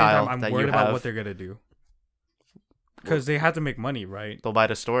at the kids, same Kyle, time, that I'm you worried about have. what they're gonna do. Because they have to make money, right? They'll buy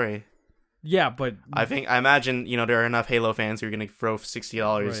the story. Yeah, but I imagine there are enough Halo fans who are gonna throw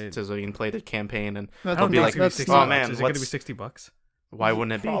 $60 Right. so you can play the campaign, and That's, I don't be think like, it's gonna be that's 60 oh, bucks. man, Is it gonna be what's- $60? why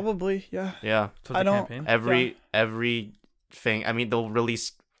wouldn't it be? probably, yeah. Yeah, For I the don't- campaign? every thing. I mean, they'll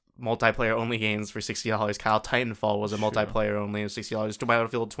release multiplayer only games for $60. Kyle, Titanfall was a True. multiplayer only of $60.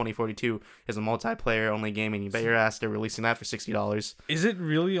 Battlefield 2042 is a multiplayer only game, and you bet your ass they're releasing that for $60. Is it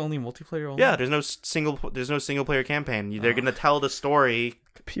really only multiplayer only? Yeah, there's no single player campaign. They're Oh. gonna tell the story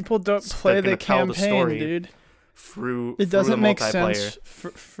People don't So play they're the gonna tell the campaign, story. dude. through It doesn't the make multiplayer.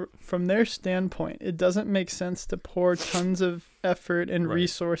 sense from their standpoint. It doesn't make sense to pour tons of effort and Right.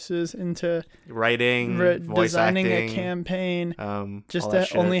 resources into Writing, voice designing acting, a campaign just all to that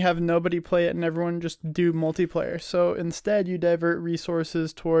shit. only have nobody play it and everyone just do multiplayer. So instead, you divert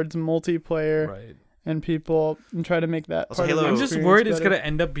resources towards multiplayer Right. and people and try to make that. Also, part of the Halo- I'm just experience worried it's better. gonna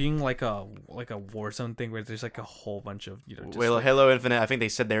end up being like a Warzone thing where there's like a whole bunch of just Well, like- Halo Infinite, I think they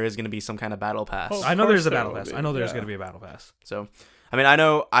said there is going to be some kind of battle pass. Oh. I know Of there's a course there battle will pass. be, I know there's yeah. gonna be a battle pass. So, I mean, I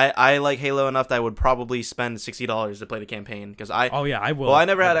know I like Halo enough that I would probably spend $60 to play the campaign because Oh yeah, I will. well, I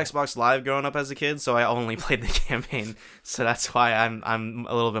never had will. Xbox Live growing up as a kid, so I only played the campaign. So that's why I'm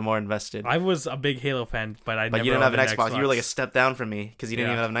a little bit more invested. I was a big Halo fan, but I But never you didn't have owned an Xbox. You were like a step down from me because you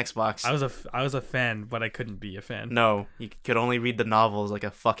didn't Yeah. even have an Xbox. I was a fan, but I couldn't be a fan. No, you could only read the novels like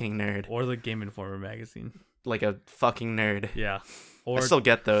a fucking nerd, Or the Game Informer magazine. like a fucking nerd. Yeah. I Or still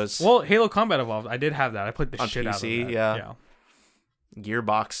get those. well, Halo Combat Evolved. I did have that. I played the On shit out of PC, that. yeah.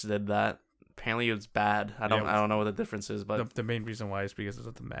 Gearbox did that. Apparently, it was bad. I don't know what the difference is, but The main reason why is because it's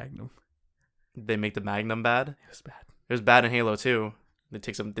the Magnum. they make the Magnum bad. It was bad. It was bad in Halo 2. Did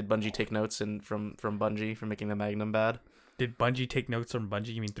Bungie take notes from Bungie for making the Magnum bad? Did Bungie take notes from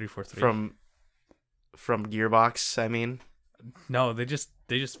Bungie? You mean 343? From Gearbox, I mean. No, they just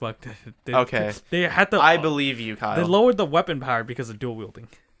fucked it. Okay. They had I believe you, Kyle. They lowered the weapon power because of dual wielding.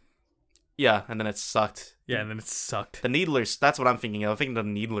 Yeah, and then it sucked. Yeah, and then it sucked. The Needlers, that's what I'm thinking of. I'm thinking of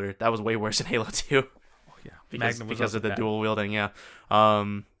the Needler. That was way worse in Halo 2 Oh yeah, because Magnum was of also the bad. dual wielding, yeah.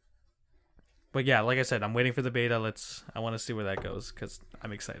 But yeah, like I said, I'm waiting for the beta. I want to see where that goes because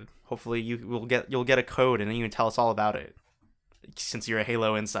I'm excited. Hopefully you'll get a code and then you can tell us all about it. Since you're a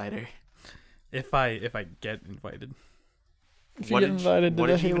Halo insider. If I get invited, If you get invited to what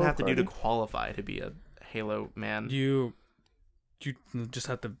the did you even Halo have to do to party. qualify to be a Halo man? you just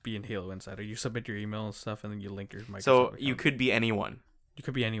have to be in Halo Insider. You submit your email and stuff, and then you link your Microsoft So account. you could be anyone. You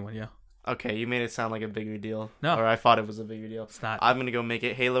could be anyone. Yeah, Okay, you made it sound like a bigger deal. No. Or I thought it was a bigger deal. it's not. I'm gonna go make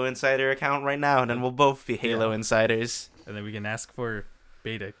a Halo Insider account right now, and then we'll both be Halo Yeah. Insiders. And then we can ask for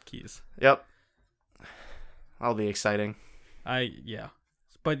beta keys. Yep. That'll be exciting.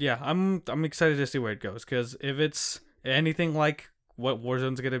 But yeah, I'm excited to see where it goes because if it's anything like what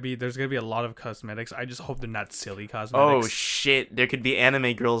Warzone's gonna be, there's gonna be a lot of cosmetics. I just hope they're not silly Oh cosmetics. shit! There could be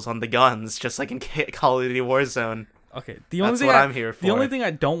anime girls on the guns, just like in Call of Duty Warzone. Okay, the only That's thing what I'm here for. the only thing I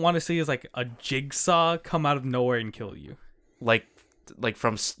don't want to see is like a Jigsaw come out of nowhere and kill you. like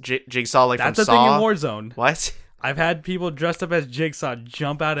from Jigsaw, like That's from a thing in Saw. Warzone. What? I've had people dressed up as Jigsaw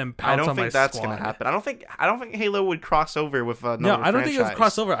jump out and pounce I don't on my think that's squad. gonna happen. I don't think Halo would cross over with another No, I don't think it's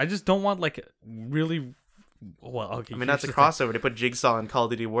franchise. crossover. I just don't want like really. Well, okay. I mean, that's a crossover. They put Jigsaw in Call of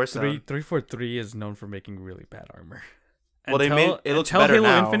Duty Warzone. 343 is known for making really bad armor. Well, they made it looks until better Halo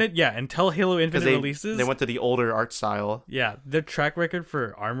now. Infinite, yeah, until Halo Infinite Because releases, they went to the older art style. yeah, their track record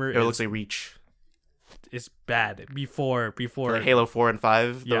for armor It looks like Reach. is bad. Before Like Halo 4 and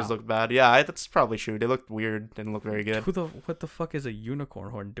 5, Yeah. those looked bad. Yeah, that's probably true. They looked weird. Didn't look very good. what the fuck is a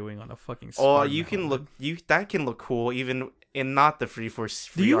unicorn horn doing on a fucking? Oh, Spartan you can helmet? that can look cool even in not the free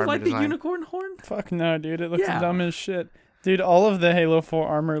Do you armor like design. the unicorn horn? Fuck no, dude. It looks Yeah. dumb as shit. Dude, all of the Halo 4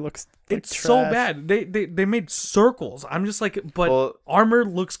 armor looks like It's so trash. bad. They made circles. I'm just like, but Well, armor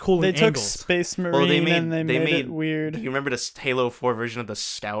looks cool They in took angles. Space Marine Well, they and they made it do weird. you remember the Halo 4 version of the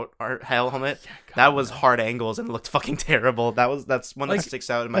Scout helmet? God, That was no. hard angles and looked fucking terrible. That's one Like, that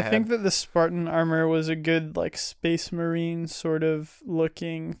sticks out in my I head. think that the Spartan armor was a good like Space Marine sort of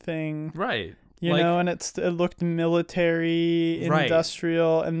looking thing, Right. you Like- know, and it looked military, Right.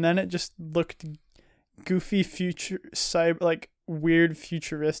 industrial, and then it just looked goofy like weird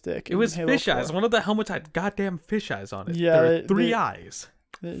futuristic. It in was Halo fish 4. eyes. One of the helmets had goddamn fish eyes on it. Yeah, there were they- three they- eyes.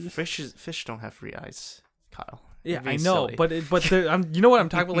 They just- Fish don't have free eyes, Kyle. Yeah, You're I being know, silly. but you know what I'm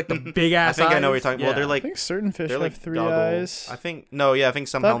talking about, like the big I ass. think I know what you're eyes? talking about. Well, they're I like think certain fish they're have like three goggle. eyes. I think I think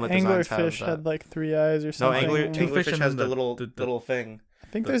some thought helmet designs anglerfish have had that. like 3 eyes or No, something. anglerfish and has then the the- little thing. I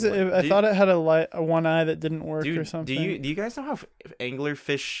think the- there's. like- I Do- thought it had a one eye that didn't work or Dude, something. do you guys know how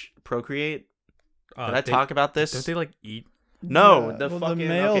anglerfish procreate? Did I They- talk about this? Don't they like eat? No, Yeah, the well, fucking- the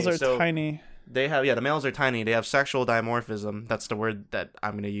males okay, are so- tiny. They have the males are tiny. They have sexual dimorphism. That's the word that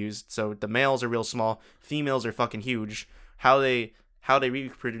I'm gonna use. So the males are real small. Females are fucking huge. How they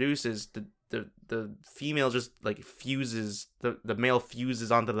reproduce is the female just like fuses the male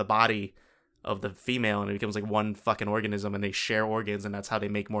fuses onto the body of the female and it becomes like one fucking organism and they share organs and that's how they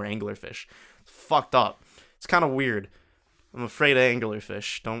make more anglerfish. It's fucked up. It's kind of weird. I'm afraid of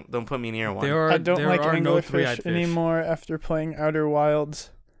anglerfish. Don't put me near one. I don't there like are no three-eyed anglerfish fish. anymore after playing Outer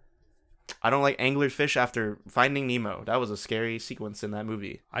Wilds. I don't like anglerfish after Finding Nemo. That was a scary sequence in that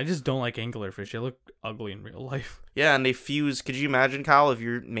movie. I just don't like anglerfish. They look ugly in real life. Yeah, and they fuse. Could you imagine, Kyle, if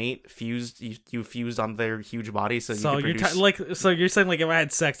your mate fused you fused on their huge body so you So could you're produce... so you're saying like if I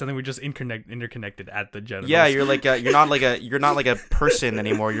had sex and then we just interconnected at the genitals. Yeah, you're not like a person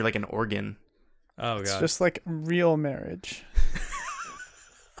anymore. You're like an organ. Oh It's god. just like real marriage.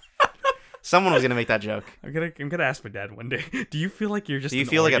 Someone was gonna make that joke. I'm gonna ask my dad one day. Do you feel like you're just? Do you an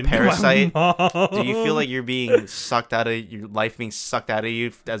feel like a organ to my parasite? mom? Do you feel like you're being sucked out of your life, being sucked out of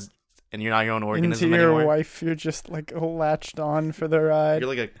you and you're not your own organism Into your anymore? wife, you're just like latched on for the ride. You're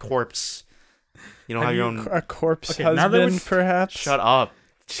like a corpse. You don't have your own. A corpse Okay, now that husband, we- perhaps. Shut up.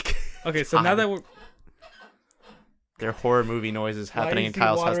 Okay, so now that we're There are horror movie noises happening in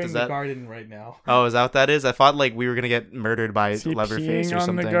Kyle's house. Does that? garden right now? Oh, is that what that is? I thought like we were gonna get murdered by Is he Leatherface peeing or on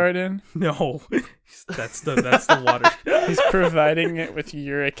something. the garden? No, that's the water. He's providing it with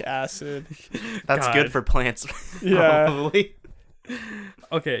uric acid. That's God. good for plants. Yeah. Probably.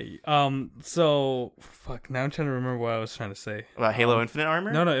 Okay, so fuck. Now I'm trying to remember what I was trying to say. About Halo Infinite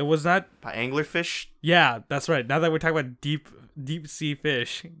Armor? No, it was not. By Anglerfish? Yeah, that's right. Now that we're talking about deep sea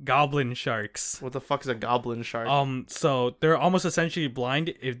fish, goblin sharks. What the fuck is a goblin shark? So they're almost essentially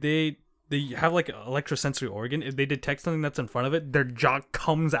blind. If they have like an electrosensory organ, if they detect something that's in front of it, their jaw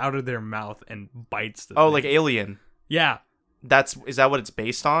comes out of their mouth and bites the thing. Like Alien. Yeah, Is that what it's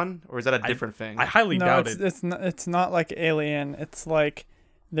based on, or is that a different thing? I highly No, doubt it's not. It's not like Alien. It's like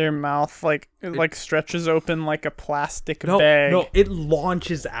their mouth, like it stretches open like a plastic No, bag. no, it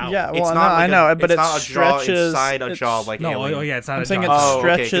launches out. Yeah, It's well, no, not like I know, but it's it not a jaw stretches inside a it's- jaw like No, Alien. oh yeah, it's not I'm a saying jaw. it Oh, okay,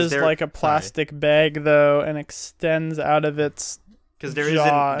 'cause stretches they're- like a plastic bag though, and extends out of its. Because there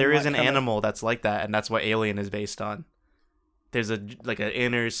jaw is and, an like, kinda- animal that's like that, and that's what Alien is based on. There's an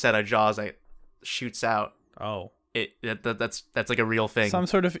inner set of jaws that shoots out. Oh, That's like a real thing. Some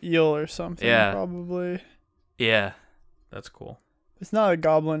sort of eel or something. Yeah. Probably. Yeah. that's cool. It's not a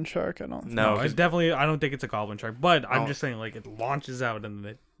goblin shark. I don't. Think. No, it's 'cause- definitely. I don't think it's a goblin shark, but I'm Oh. just saying like it launches out and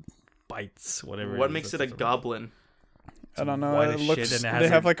then it bites whatever. What is makes it that's a around. goblin? I don't know. white It as shit looks. and it They has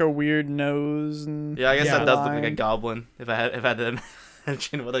have a- like a weird nose and. Yeah, I guess Yeah. that does look like a line. goblin. If I had to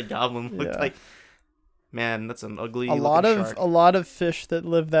imagine what a goblin looked Yeah. like. Man, that's an ugly A lot looking of shark. a lot of fish that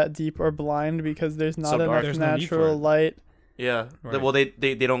live that deep are blind because there's not So dark. enough There's no need for natural it. light. Yeah. Right. Well, they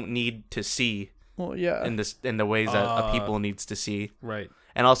don't need to see Well, yeah. in the ways that a people needs to see, Right.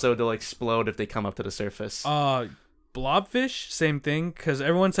 and also they'll explode if they come up to the surface. Blobfish, same thing. Because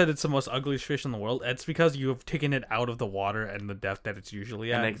everyone said it's the most ugliest fish in the world. It's because you have taken it out of the water and the depth that it's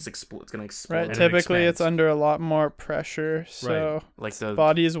usually and at. then it's gonna explode. Right. and it Typically, it's expands. under a lot more pressure, so Like the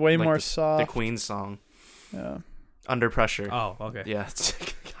body is way like more the soft. Queen song, Yeah. Under Pressure. Oh, okay. Yeah.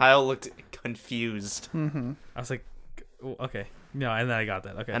 Kyle looked confused. Mm-hmm. I was like, oh, okay. No, and then I got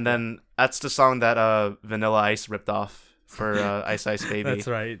that. Okay. And then that's the song that Vanilla Ice ripped off for Ice Ice Baby. that's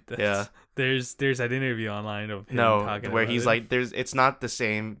right. Yeah. There's that interview online of him No, talking where about he's it. like, it's not the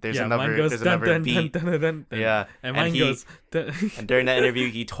same. There's yeah, another mine goes there's dun, another dun, beat. dun, dun, dun, dun. Yeah. And mine he, goes. Dun. And during that interview,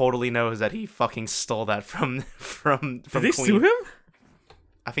 he totally knows that he fucking stole that from Did they Queen. sue him?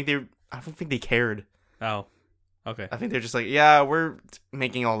 I don't think they cared. Oh, okay. I think they're just like, yeah, we're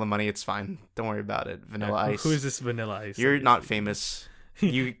making all the money. It's fine. Don't worry about it. Vanilla Yeah, Ice. Who is this Vanilla Ice? You're not famous.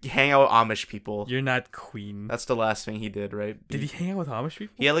 You hang out with Amish people. You're not Queen. That's the last thing he did, right? Did he hang out with Amish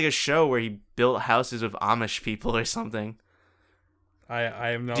people? He had like a show where he built houses with Amish people or something. I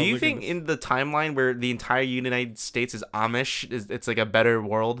am not. Do you looking think in the timeline where the entire United States is Amish, it's like a better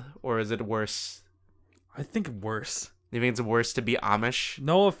world, or is it worse? I think worse. You think it's worse to be Amish?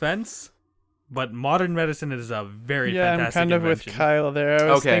 No offense, but modern medicine is a very Yeah, I'm fantastic kind of invention. with Kyle there.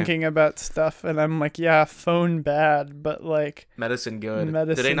 I was Okay. thinking about stuff, and I'm like, yeah, phone bad, but like, Medicine good. Did they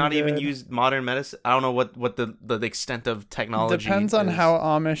Medicine not even good. use modern medicine? I don't know what the extent of technology depends on is. how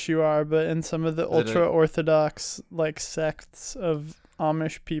Amish you are. But in some of the Is it a- ultra orthodox like sects of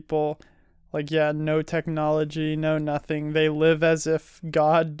Amish people, like yeah, no technology, no nothing. They live as if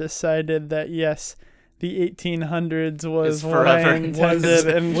God decided that yes, the 1800s was Is what I forever. intended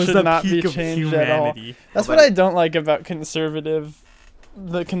and was should the not be peak of changed at all. humanity. That's But- what I don't like about the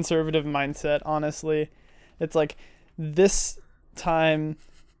conservative mindset, honestly. It's like this time.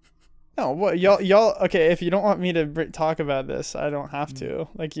 No, what y'all? Okay, if you don't want me to talk about this, I don't have to.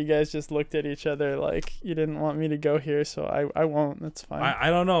 Like you guys just looked at each other like you didn't want me to go here, so I won't. That's fine. I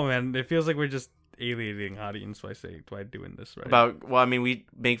don't know, man. It feels like we're just alienating audience by doing this, right? I mean, we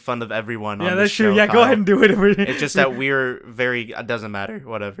make fun of everyone. yeah, on that's this true. show, Yeah, go Kyle. ahead and do it. It's just that we're very. It doesn't matter.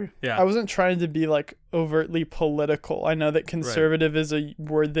 Whatever. yeah. I wasn't trying to be like overtly political. I know that conservative is a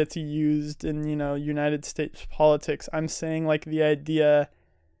word that's used in, United States politics. I'm saying like the idea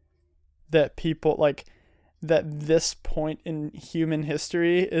that people like that this point in human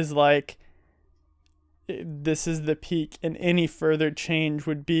history is like this is the peak and any further change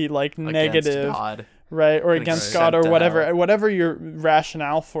would be like negative, Against God. right? Or Like against sent God or to whatever. hell. Whatever your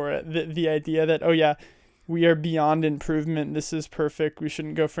rationale for it. The idea that oh yeah, we are beyond improvement. This is perfect. We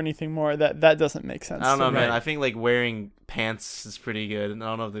shouldn't go for anything more. That doesn't make sense. I don't know, to me. man. Right. I think like wearing pants is pretty good. And I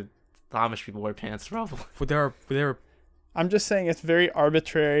don't know if the Amish people wear pants, probably. But there are I'm just saying it's very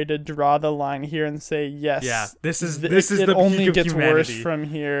arbitrary to draw the line here and say yes. yeah. This is it the only peak of gets humanity. worse from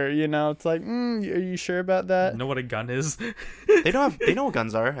here. You know, it's like, are you sure about that? You know what a gun is? They know what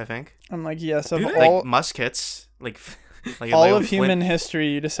guns are. I think I'm like, yes. Of Do they? all like muskets, like all of human history,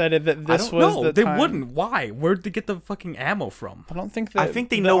 you decided that this I don't was know. the They time. wouldn't. Why? Where'd they get the fucking ammo from? I don't think that. I think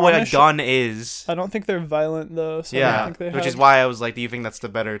they the know what a Amish- gun is. I don't think they're violent though. So I Yeah, don't think they which is have- why I was like, do you think that's the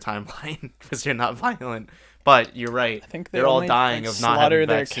better timeline? Because they're not violent. But you're right. I think they They're all only, dying like, of not slaughter having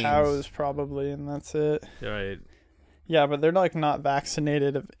their vaccines. cows probably, and that's it. Right. Yeah, but they're like not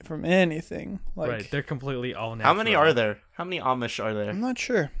vaccinated from anything. Like, Right. They're completely all natural. How many are there? How many Amish are there? I'm not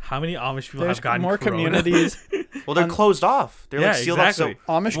sure. How many Amish people There's have gotten more corona? communities. Well, they're on- closed off. They're Yeah, like sealed exactly.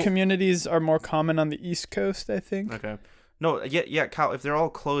 off. Amish Well- communities are more common on the East Coast, I think. So okay. No, yeah, Kyle. If they're all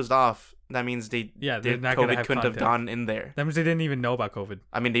closed off, that means Yeah, they're their not gonna COVID have couldn't have contact. gone in there. That means they didn't even know about COVID.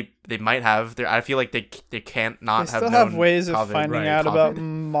 I mean, they might have. I feel like they can't not They have. still have known ways of COVID. finding Right. out about COVID.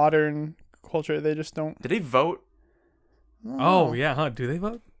 modern culture. They just don't. Did they vote? I don't Oh know. yeah, huh? Do they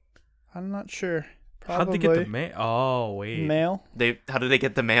vote? I'm not sure. How'd Probably they get the mail? Oh wait. mail. How did they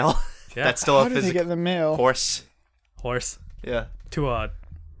get the mail? Yeah. That's still How a did they physical get the mail? horse. Horse Yeah. to a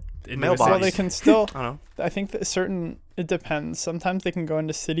Mailbox. Well, they can still. I don't know. I think that it depends. Sometimes they can go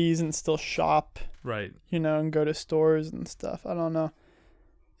into cities and still shop, Right. you know, and go to stores and stuff. I don't know.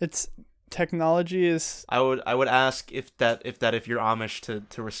 It's technology is. I would ask if you're Amish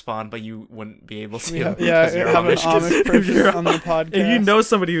to respond, but you wouldn't be able to. We have, 'cause yeah, you're have an Amish, 'cause- Amish person you're- on the podcast. If you know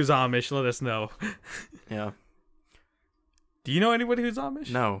somebody who's Amish, let us know. Yeah. Do you know anybody who's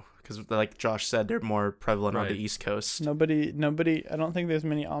Amish? No, because like Josh said, they're more prevalent on Right. the East Coast. Nobody. I don't think there's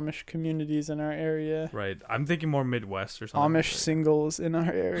many Amish communities in our area. Right. I'm thinking more Midwest or something. Amish singles in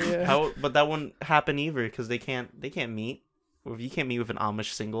our area. But that wouldn't happen either because they can't meet. You can't meet with an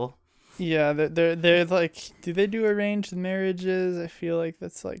Amish single. Yeah, they're like. Do they do arranged marriages? I feel like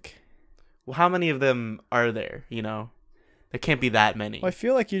that's like. Well, how many of them are there? You know, there can't be that many. Well, I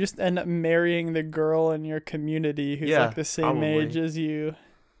feel like you just end up marrying the girl in your community who's Yeah, like the same probably. age as you.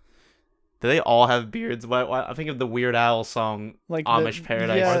 Do they all have beards? Why, I think of the Weird Al song Like Amish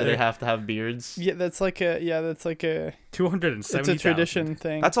Paradise. Yeah, Do they have to have beards? yeah, that's like a. It's 270,000. a tradition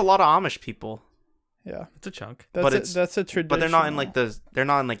thing. That's a lot of Amish people, Yeah, It's a chunk. that's a tradition. but they're not in like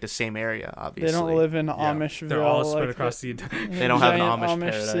the same area. Obviously, They don't live in Yeah, Amishville. They're all spread like across the entire. They don't have an giant Amish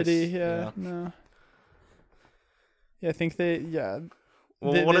paradise. city. Yeah, Yeah. no. Yeah, I think they. Yeah,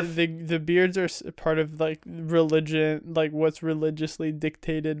 Well, what if the beards are part of like religion, like what's religiously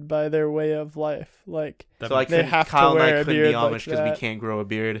dictated by their way of life. Like so? I they couldn't, have to Kyle and wear I a couldn't be beard like Amish because we that. can't grow a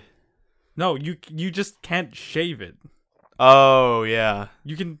beard. No, you just can't shave it. Oh yeah,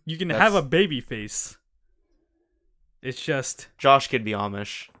 You can have That's- a baby face. It's just Josh could be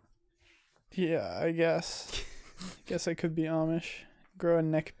Amish. Yeah, I guess. Guess I could be Amish. Grow a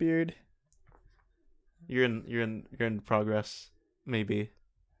neck beard. You're in progress. Maybe.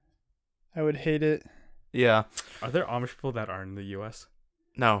 I would hate it. Yeah. are there Amish people that aren't in the U.S.?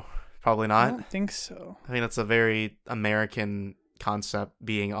 No, probably I not. don't think so. I think that's a very American concept,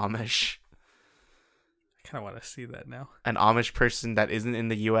 being Amish. I kind of want to see that now. An Amish person that isn't in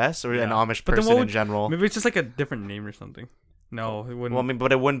the U.S. or an Yeah. Amish But then person what in would- general. Maybe it's just like a different name or something. No, it wouldn't. Well, I mean,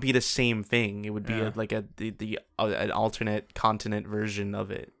 but it wouldn't be the same thing. It would be Yeah. an alternate continent version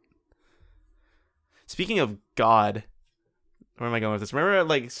of it. Speaking of God, where am I going with this? Remember,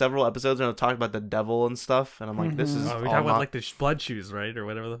 like several episodes when I talked about the devil and stuff, and I'm like, this is Mhm. oh, we all talk about not- like the blood shoes, right, or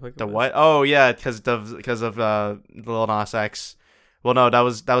whatever the fuck. the it was. what? Oh yeah, because of Lil Nas X. Well, no, that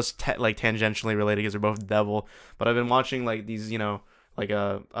was like tangentially related because they're both devil. But I've been watching like these, like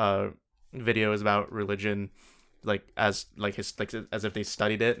videos about religion, like as if they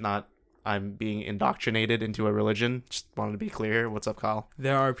studied it, not I'm being indoctrinated into a religion. Just wanted to be clear. What's up, Kyle?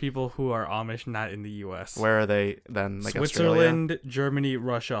 There are people who are Amish not in the U.S. Where are they then? Like Australia? Switzerland, Germany,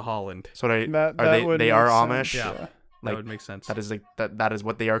 Russia, Holland. So they That are they would they make are sense, Amish? Yeah. Yeah. That Like, would make sense. That is like that is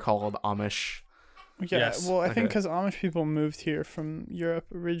what they are called, Amish. Yeah, Yes. well, I think Okay. because Amish people moved here from Europe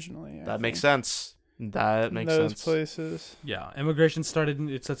originally. That makes sense. That makes Those sense. places. Yeah, immigration started.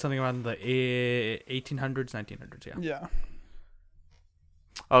 It said something around the 1800s, 1900s. Yeah. Yeah.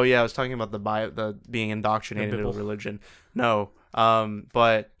 Oh yeah, I was talking about the being indoctrinated into Bible. religion. No,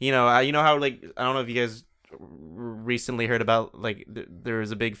 but you know how like I don't know if you guys recently heard about like there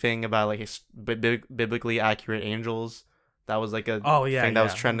was a big thing about like biblically accurate angels. That was like a Oh yeah. thing that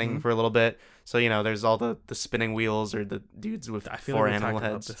was yeah. trending Mhm. for a little bit. So there's all the spinning wheels or the dudes with I feel four like we animal talked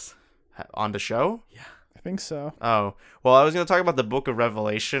about heads this. on the show. I think so. Oh well, I was gonna talk about the Book of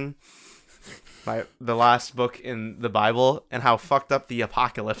Revelation. the last book in the Bible, and how fucked up the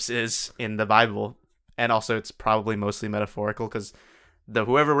apocalypse is in the Bible, and also it's probably mostly metaphorical because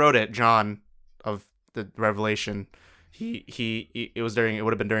whoever wrote it, John of the Revelation, it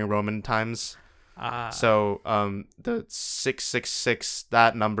would have been during Roman times. So the 666,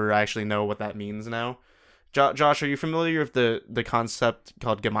 that number, I actually know what that means now. Josh, are you familiar with the concept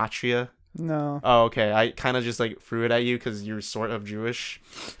called gematria? No. Oh, okay. I kind of just like threw it at you because you're sort of Jewish,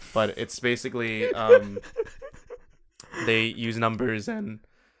 but it's basically they use numbers, and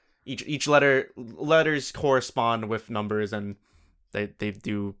each letters correspond with numbers, and they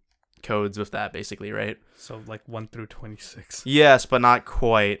do codes with that basically, right? So like 1 through 26. Yes, but not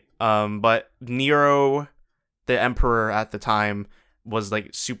quite. But Nero, the emperor at the time, was like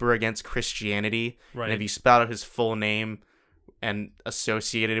super against Christianity, Right. and if you spelled out his full name and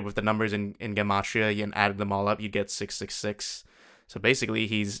associated it with the numbers in gematria and added them all up, you get 666. So basically,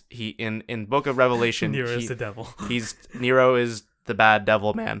 he in Book of Revelation, Nero is the devil. Nero is the bad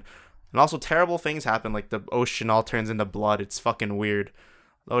devil man, and also terrible things happen. Like the ocean all turns into blood. It's fucking weird.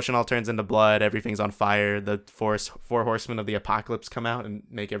 The ocean all turns into blood. Everything's on fire. The four horsemen of the apocalypse come out and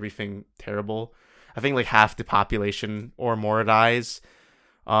make everything terrible. I think like half the population or more dies.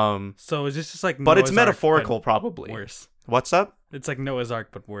 So is this just like But Noah's it's metaphorical, Ark, probably. but worse? What's up? It's like Noah's Ark,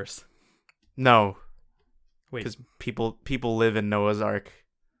 but worse. No, Wait, because people live in Noah's Ark,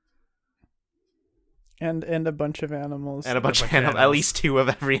 And a bunch of animals. and a bunch of bunch of animals. At animals. least 2 of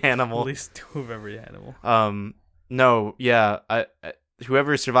every at animal. least 2 of every animal. No, yeah.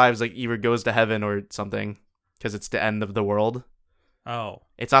 Whoever survives like either goes to heaven or something, because it's the end of the world. Oh,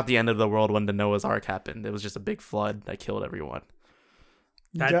 It's not the end of the world when the Noah's Ark happened. It was just a big flood that killed everyone.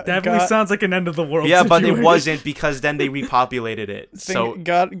 that Go- definitely God- sounds like an end of the world. Yeah, but it situation. wasn't, because then they repopulated it. So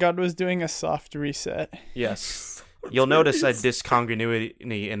God was doing a soft reset. yes, you'll notice a discongruity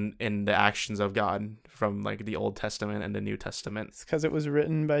in the actions of God from like the Old Testament and the New Testament. It's because it was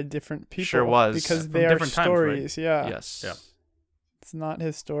written by different people. Sure was. Because From they are different times, right? stories. Yeah. Yes. Yeah. It's not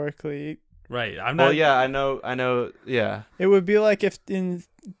historically. Right. I'm not. Well, yeah, I know. Yeah. It would be like if in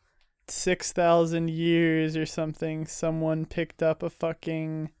 6,000 years or something, someone picked up a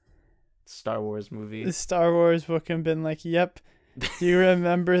fucking Star Wars movie. Star Wars book and been like, "Yep, do you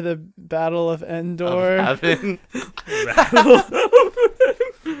remember the Battle of Of Endor?" heaven.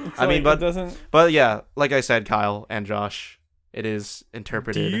 It's I mean, it but- doesn't. But yeah, like I said, Kyle and Josh, it is Do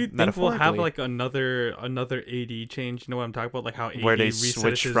interpreted you think we'll metaphorically. have like another AD change? You know what I'm talking about? Like how AD Where they resets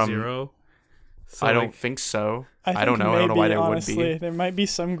switch to from- 0. So I don't like, think so. I don't think know. I don't know why maybe, there honestly, would be. There might be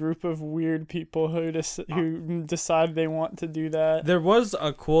some group of weird people who decide they want to do that. there was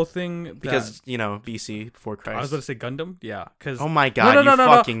a cool thing Because, BC, before that, Christ. I was going to say Gundam. Yeah, because Oh my god, you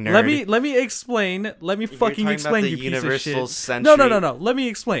fucking nerd. Let me explain. Let me You're fucking talking explain. about You the piece of universal shit. century. No. Let me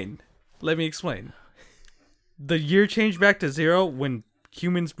explain. The year changed back to 0 when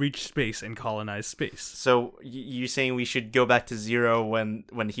humans reached space and colonized space. So you're saying we should go back to 0 when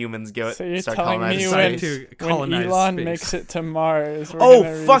humans So you're start telling me colonizing when, space? to when colonize Elon space. makes it to Mars, we're Oh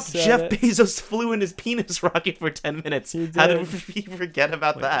gonna fuck! reset Jeff it. Bezos flew in his penis rocket for 10 minutes. He How did did. we forget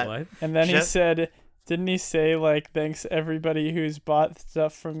about Wait, that? what? And then he Jeff- said, didn't he say, like, thanks everybody who's bought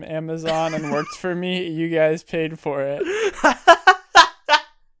stuff from Amazon and worked for me? You guys paid for it.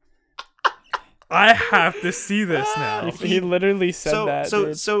 I have to see this now. He literally said that.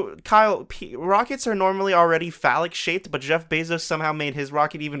 dude. So Kyle, rockets are normally already phallic shaped, but Jeff Bezos somehow made his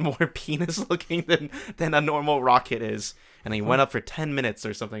rocket even more penis looking than a normal rocket is, and he went up for 10 minutes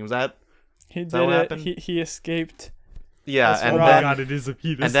or something. Was that? He that did what it. happened? He escaped. Yeah, That's and Oh right. my then god, it is a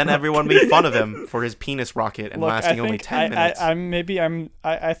penis. and then everyone made fun of him for his penis rocket and Look, lasting I only think 10 minutes.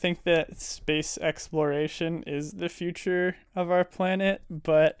 I think that space exploration is the future of our planet,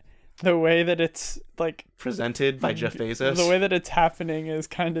 but the way that it's like Presented by Jeff Bezos. the way that it's happening is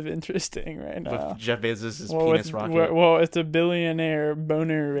kind of interesting right now. with Jeff Bezos' Well, penis with- rocket. well, it's a billionaire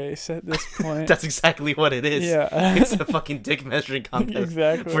boner race at this point. That's exactly what it is. Yeah. It's a fucking dick measuring contest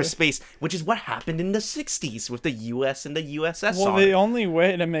Exactly. for space, which is what happened in the 60s with the US and the USSR. Well, the only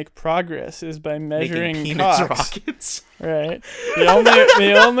way to make progress is by measuring making penis cocks, rockets. right?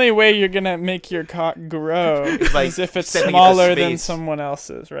 The only way you're gonna make your cock grow By is if it's sending it to smaller than space. someone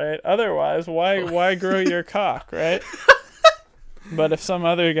else's, right? Otherwise, why grow your cock, right? But if some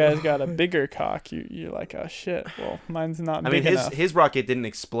other guy's got a bigger cock, you're like, oh shit. Well, mine's not I mean, big enough. his rocket didn't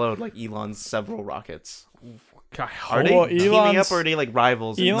explode like Elon's several rockets. God, Are they Well, teaming Elon's- up or are they like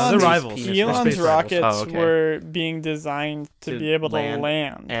rivals? in Elon's, They're space rivals. penis They're Elon's space rockets? rockets Oh, okay. were being designed to To be able land to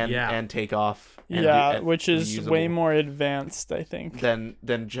land. and take off. And Yeah, and which is reusable way more advanced, I think. than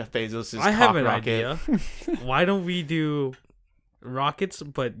Jeff Bezos' I have cock an rocket. idea. Why don't we do rockets,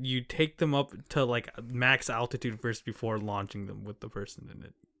 but you take them up to like max altitude first before launching them with the person in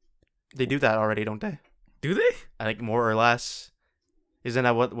it. They do that already, don't they? Do they? I think more or less. Isn't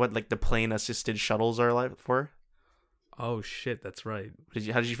that what like the plane assisted shuttles are like for? Oh shit, that's right.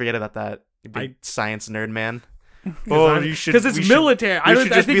 How did you forget about that? You big science nerd man. Because it's military. I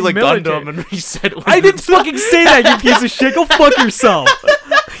should just be like Gundam and reset. I didn't fucking say that, you piece of shit. Go fuck yourself.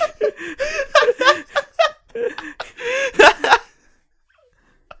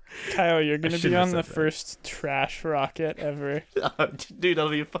 Kyle, you're gonna be shouldn't have on the said that. first trash rocket ever. Dude, that'll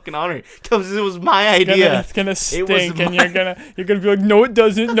be a fucking honor. Because it was my idea. It's gonna stink, mine. and you're gonna be like, no, it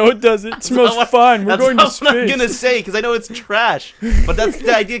doesn't. No, it doesn't. It smells fun. We're going to That's what I'm space. gonna say, because I know it's trash. But that's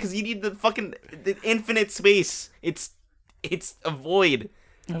the idea, because you need the infinite space. It's a void.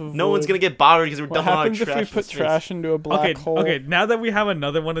 No one's gonna get bothered because we're What dumping all our happens if trash we in put space. trash into a black hole? Okay, now that we have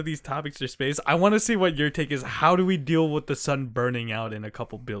another one of these topics for space, I want to see what your take is. How do we deal with the sun burning out in a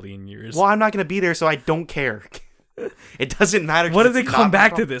couple billion years? Well, I'm not gonna be there, so I don't care. It doesn't matter. What if they it's come not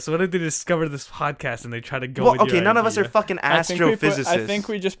back my to this? What if they discover this podcast and they try to go Well, with okay, your none of us are idea? fucking I astrophysicists. think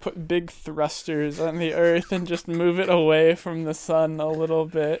we just put big thrusters on the Earth and just move it away from the sun a little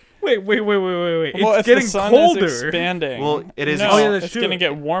bit. Wait. Well, It's if getting the sun colder. is expanding, Well, it is- No, Oh, yeah, that's it's true. gonna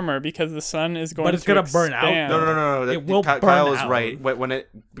get warmer because the sun is going. But it's to gonna burn out, expand. No. It will Kyle burn is out. right. When it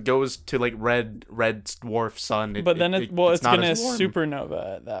goes to like red dwarf sun, But then it's not gonna as warm.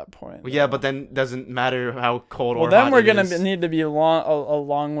 supernova at that point. Well, yeah, but then doesn't matter how cold Well, or then hot we're it gonna is. need to be a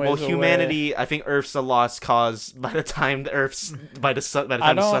long ways Well, away. humanity, I think Earth's a lost cause by the time the sun I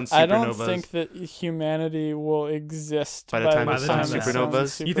supernovas. don't think that humanity will exist By the time the sun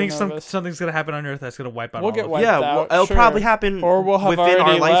supernovas? You think supernovas. something's gonna happen on Earth that's gonna wipe out We'll all get of wiped yeah, out, well, it'll sure. probably happen Or we'll have within already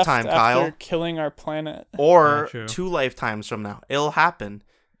our lifetime, left Kyle, after killing our planet. or Yeah, true. 2 lifetimes from now. It'll happen.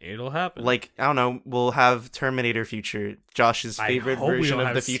 It'll happen. Like, I don't know, we'll have Terminator future, Josh's I favorite hope we version don't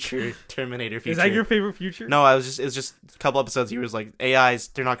of the have future, Terminator future. Is that your favorite future? No, it's just a couple episodes. He was like, AIs,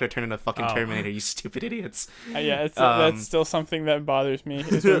 they're not gonna turn into fucking Oh. Terminator, you stupid idiots. Yeah, Um, that's still something that bothers me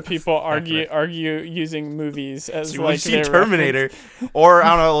is when people argue using movies as So like we see their Terminator, or I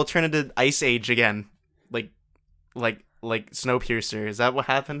don't know, it'll turn into Ice Age again, like Snowpiercer. Is that what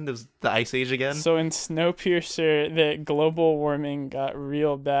happened? It was the Ice Age again? reference. So in Snowpiercer, that global warming got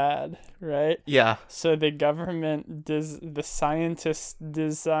real bad, right? Yeah. So the government the scientists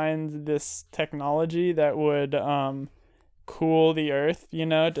designed this technology that would cool the Earth,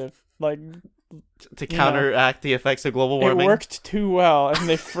 to like. To counteract the effects of global It warming. worked too well, and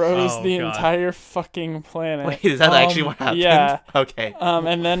they froze Oh, the God. entire fucking planet. Wait, is that actually what happened? yeah. Okay.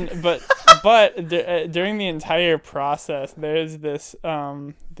 And then, but during the entire process, there's this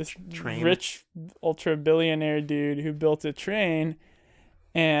Train. rich ultra billionaire dude who built a train,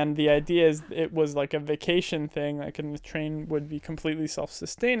 and the idea is it was like a vacation thing. Like, and the train would be completely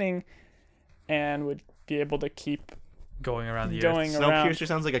self-sustaining, and would be able to keep Going around the Earth. going around. Snowpiercer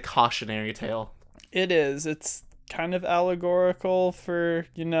sounds like a cautionary tale. It is. It's kind of allegorical for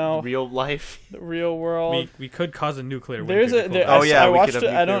Real life. the real world. We could cause a nuclear There's winter a before there, that. Oh, yeah, I we watched could it.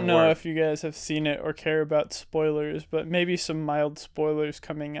 have I don't nuclear know war. if you guys have seen it or care about spoilers, but maybe some mild spoilers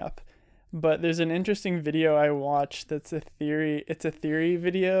coming up. But there's an interesting video I watched that's a theory. It's a theory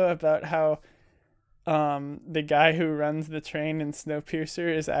video about how the guy who runs the train in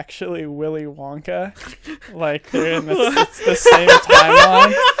Snowpiercer is actually Willy Wonka. Like they're in it's the same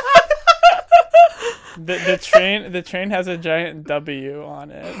timeline. The train has a giant W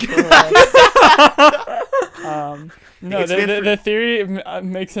on it. No, It's meant for- the theory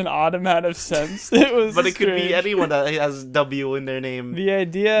makes an odd amount of sense. It was, But it could be strange. anyone that has W in their name. The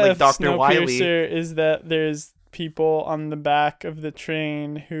idea like of Dr. Wily. Snowpiercer is that there's people on the back of the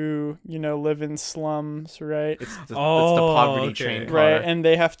train who live in slums, right? It's the Oh, poverty okay. train car. Right, and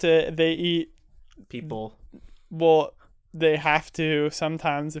they eat. People. Well, they have to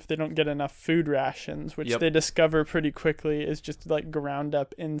sometimes if they don't get enough food rations, which Yep. they discover pretty quickly is just like ground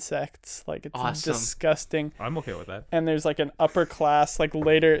up insects. Like it's Awesome. disgusting. I'm okay with that. And there's like an upper class, like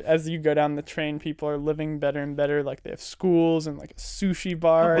later as you go down the train, people are living better and better. Like they have schools and like a sushi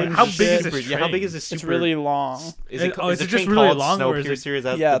bar. Wait, and how big shit. is this Yeah, how big train? is this super? It's really long. Is Is it, it is the just train really called long, or is it- Snowpiercer? Is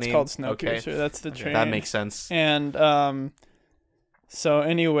that Yeah, the it's name? called Snowpiercer. Okay. That's the Okay. train. That makes sense. And so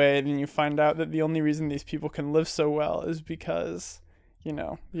anyway, then you find out that the only reason these people can live so well is because you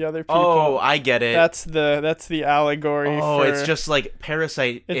know, the other people. Oh, I get it. That's the allegory. Oh, for, it's just like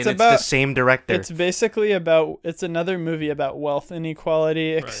Parasite, It's and about- it's the same director. It's basically it's another movie about wealth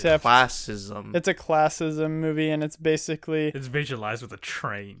inequality, Right. except Classism. it's a classism movie, and it's basically. It's visualized with a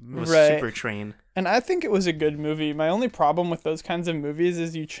train. It was Right. Super Train. And I think it was a good movie. My only problem with those kinds of movies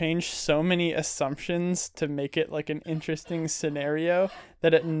is you change so many assumptions to make it like an interesting scenario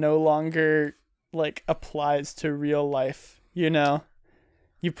that it no longer like applies to real life, you know?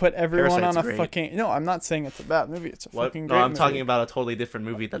 You put everyone Parasite's on a great. fucking. No, I'm not saying it's a bad movie. It's a What? fucking No, great I'm movie. talking about a totally different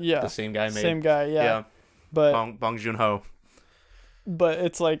movie that Yeah. the same guy made. Same guy, yeah. But Bong Joon-ho. but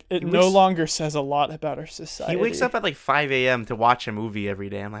it's like it He no wakes- longer says a lot about our society. He wakes up at like 5 a.m. to watch a movie every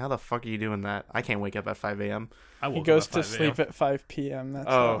day. I'm like, how the fuck are you doing that? I can't wake up at 5 a.m. I He woke goes up to at 5 sleep a.m. at 5 p.m. That's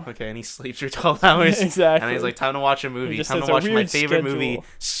Oh, all. okay. And he sleeps for 12 hours. Exactly. And he's like, time to watch a movie. just Time to has a watch my weird favorite movie,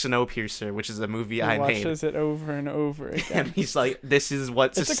 schedule. Snowpiercer, which is a movie He I made. watches it over and over again. And he's like, this is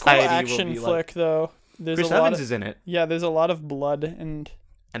what It's a cool society will action be like. flick, though. There's Chris a lot Evans of, is in it. yeah, there's a lot of blood And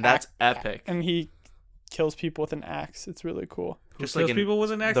that's epic. and he kills people with an axe. It's really cool. Who Just kills like in people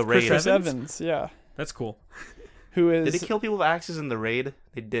with an axe? The Raid. Chris Evans, yeah, That's cool. who is? Did they kill people with axes in the raid?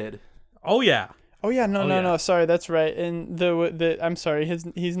 They did. Oh yeah. Oh yeah, no, Oh, no, yeah. no. Sorry, that's right. And the I'm sorry,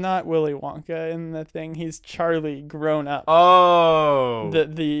 he's not Willy Wonka in the thing. He's Charlie grown up. Oh.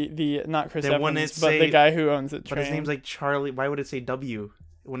 The not Chris Then Evans, wouldn't it but the say- guy who owns it. but his name's like Charlie. Why would it say W?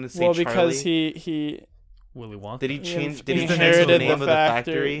 Wouldn't it say well, Charlie? because he Willy Wonka. Did he change? Did he change inherited the name of the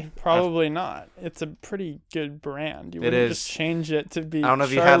factory? Probably not. It's a pretty good brand. You It wouldn't is. just change it to be. I don't know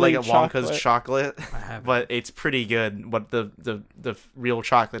if you had like a Charlie Wonka's chocolate, I have. but it's pretty good. What the real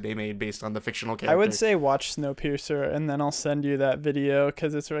chocolate they made based on the fictional character. I would say watch Snowpiercer, and then I'll send you that video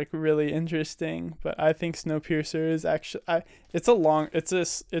because it's like really interesting. But I think Snowpiercer is actually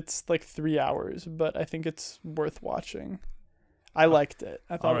it's like 3 hours, but I think it's worth watching. I liked it.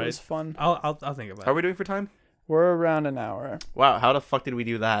 I thought Alright. it was fun. I'll think about How are it. we doing for time? We're around an hour. Wow, how the fuck did we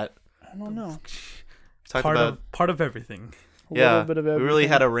do that? I don't know. Talked Part about of everything. A yeah. little bit of We everything. really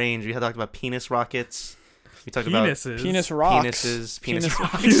had a range. We had talked about penis rockets. We talked about Penises. penis rocks. penises, penis Penis-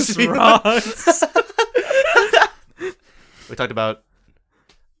 rocks. Penis rocks. We talked about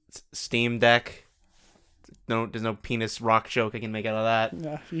Steam Deck. No, there's no penis rock joke I can make out of that.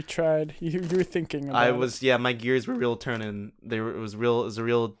 Yeah, you tried. You were thinking about it. My gears were real turning. It was a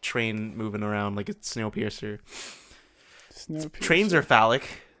real train moving around like a Snowpiercer. Snowpiercer. Trains are phallic.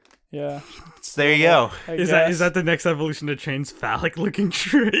 Yeah. So there you go. I Is guess. that the next evolution of trains? Phallic looking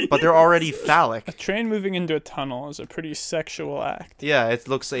train. But they're already A phallic. train moving into a tunnel is a pretty sexual act. Yeah, it's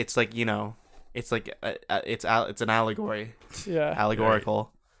like, you know, it's like it's an allegory, Yeah.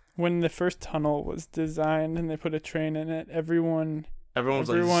 allegorical. When the first tunnel was designed and they put a train in it, everyone Everyone's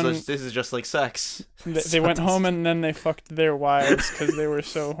Everyone- like, this is just like sex. they went home and then they fucked their wives because they were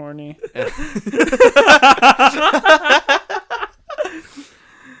so horny.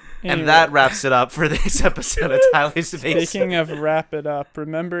 Anyway, And that wraps it up for this episode of Tyler's Basement. speaking of wrap it up,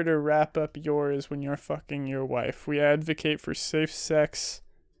 remember to wrap up yours when you're fucking your wife. We advocate for safe sex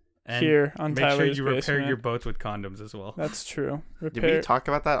And here on make sure Tyler's you repair Basement. your boats with condoms as well. That's true. Did we Repair. talk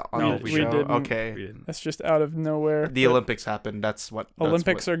about that on No, the we show? didn't. Okay. We didn't. That's just out of nowhere. The but Olympics happened. That's what.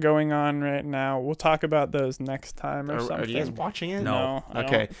 Olympics are going on right now. We'll talk about those next time or Are something. you guys watching it? No. I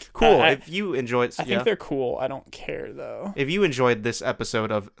Okay. don't- Cool. I- If you enjoyed, I yeah. think they're cool. I don't care though. If you enjoyed this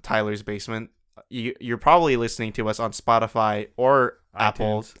episode of Tyler's Basement, you're probably listening to us on Spotify or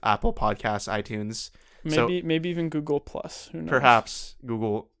iTunes. Apple Podcasts, iTunes. So- Maybe even Google Plus. Who knows? Perhaps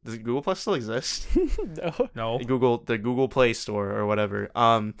Google. Does Google Plus still exist? No. No. The Google Play Store or whatever.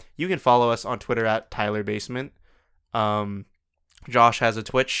 You can follow us on Twitter at Tyler Basement. Josh has a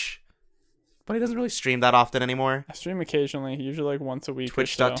Twitch, but he doesn't really stream that often anymore. I stream occasionally, usually like once a week. or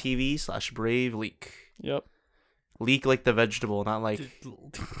so. Twitch.tv/BraveLeak. Yep. Leak like the vegetable, not like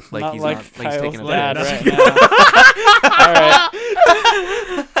like Not he's like not like he's Kyle's taking a dad bath. right now. All right.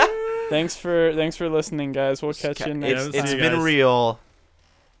 Thanks for listening, guys. We'll catch you next It's time. been real.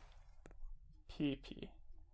 PP.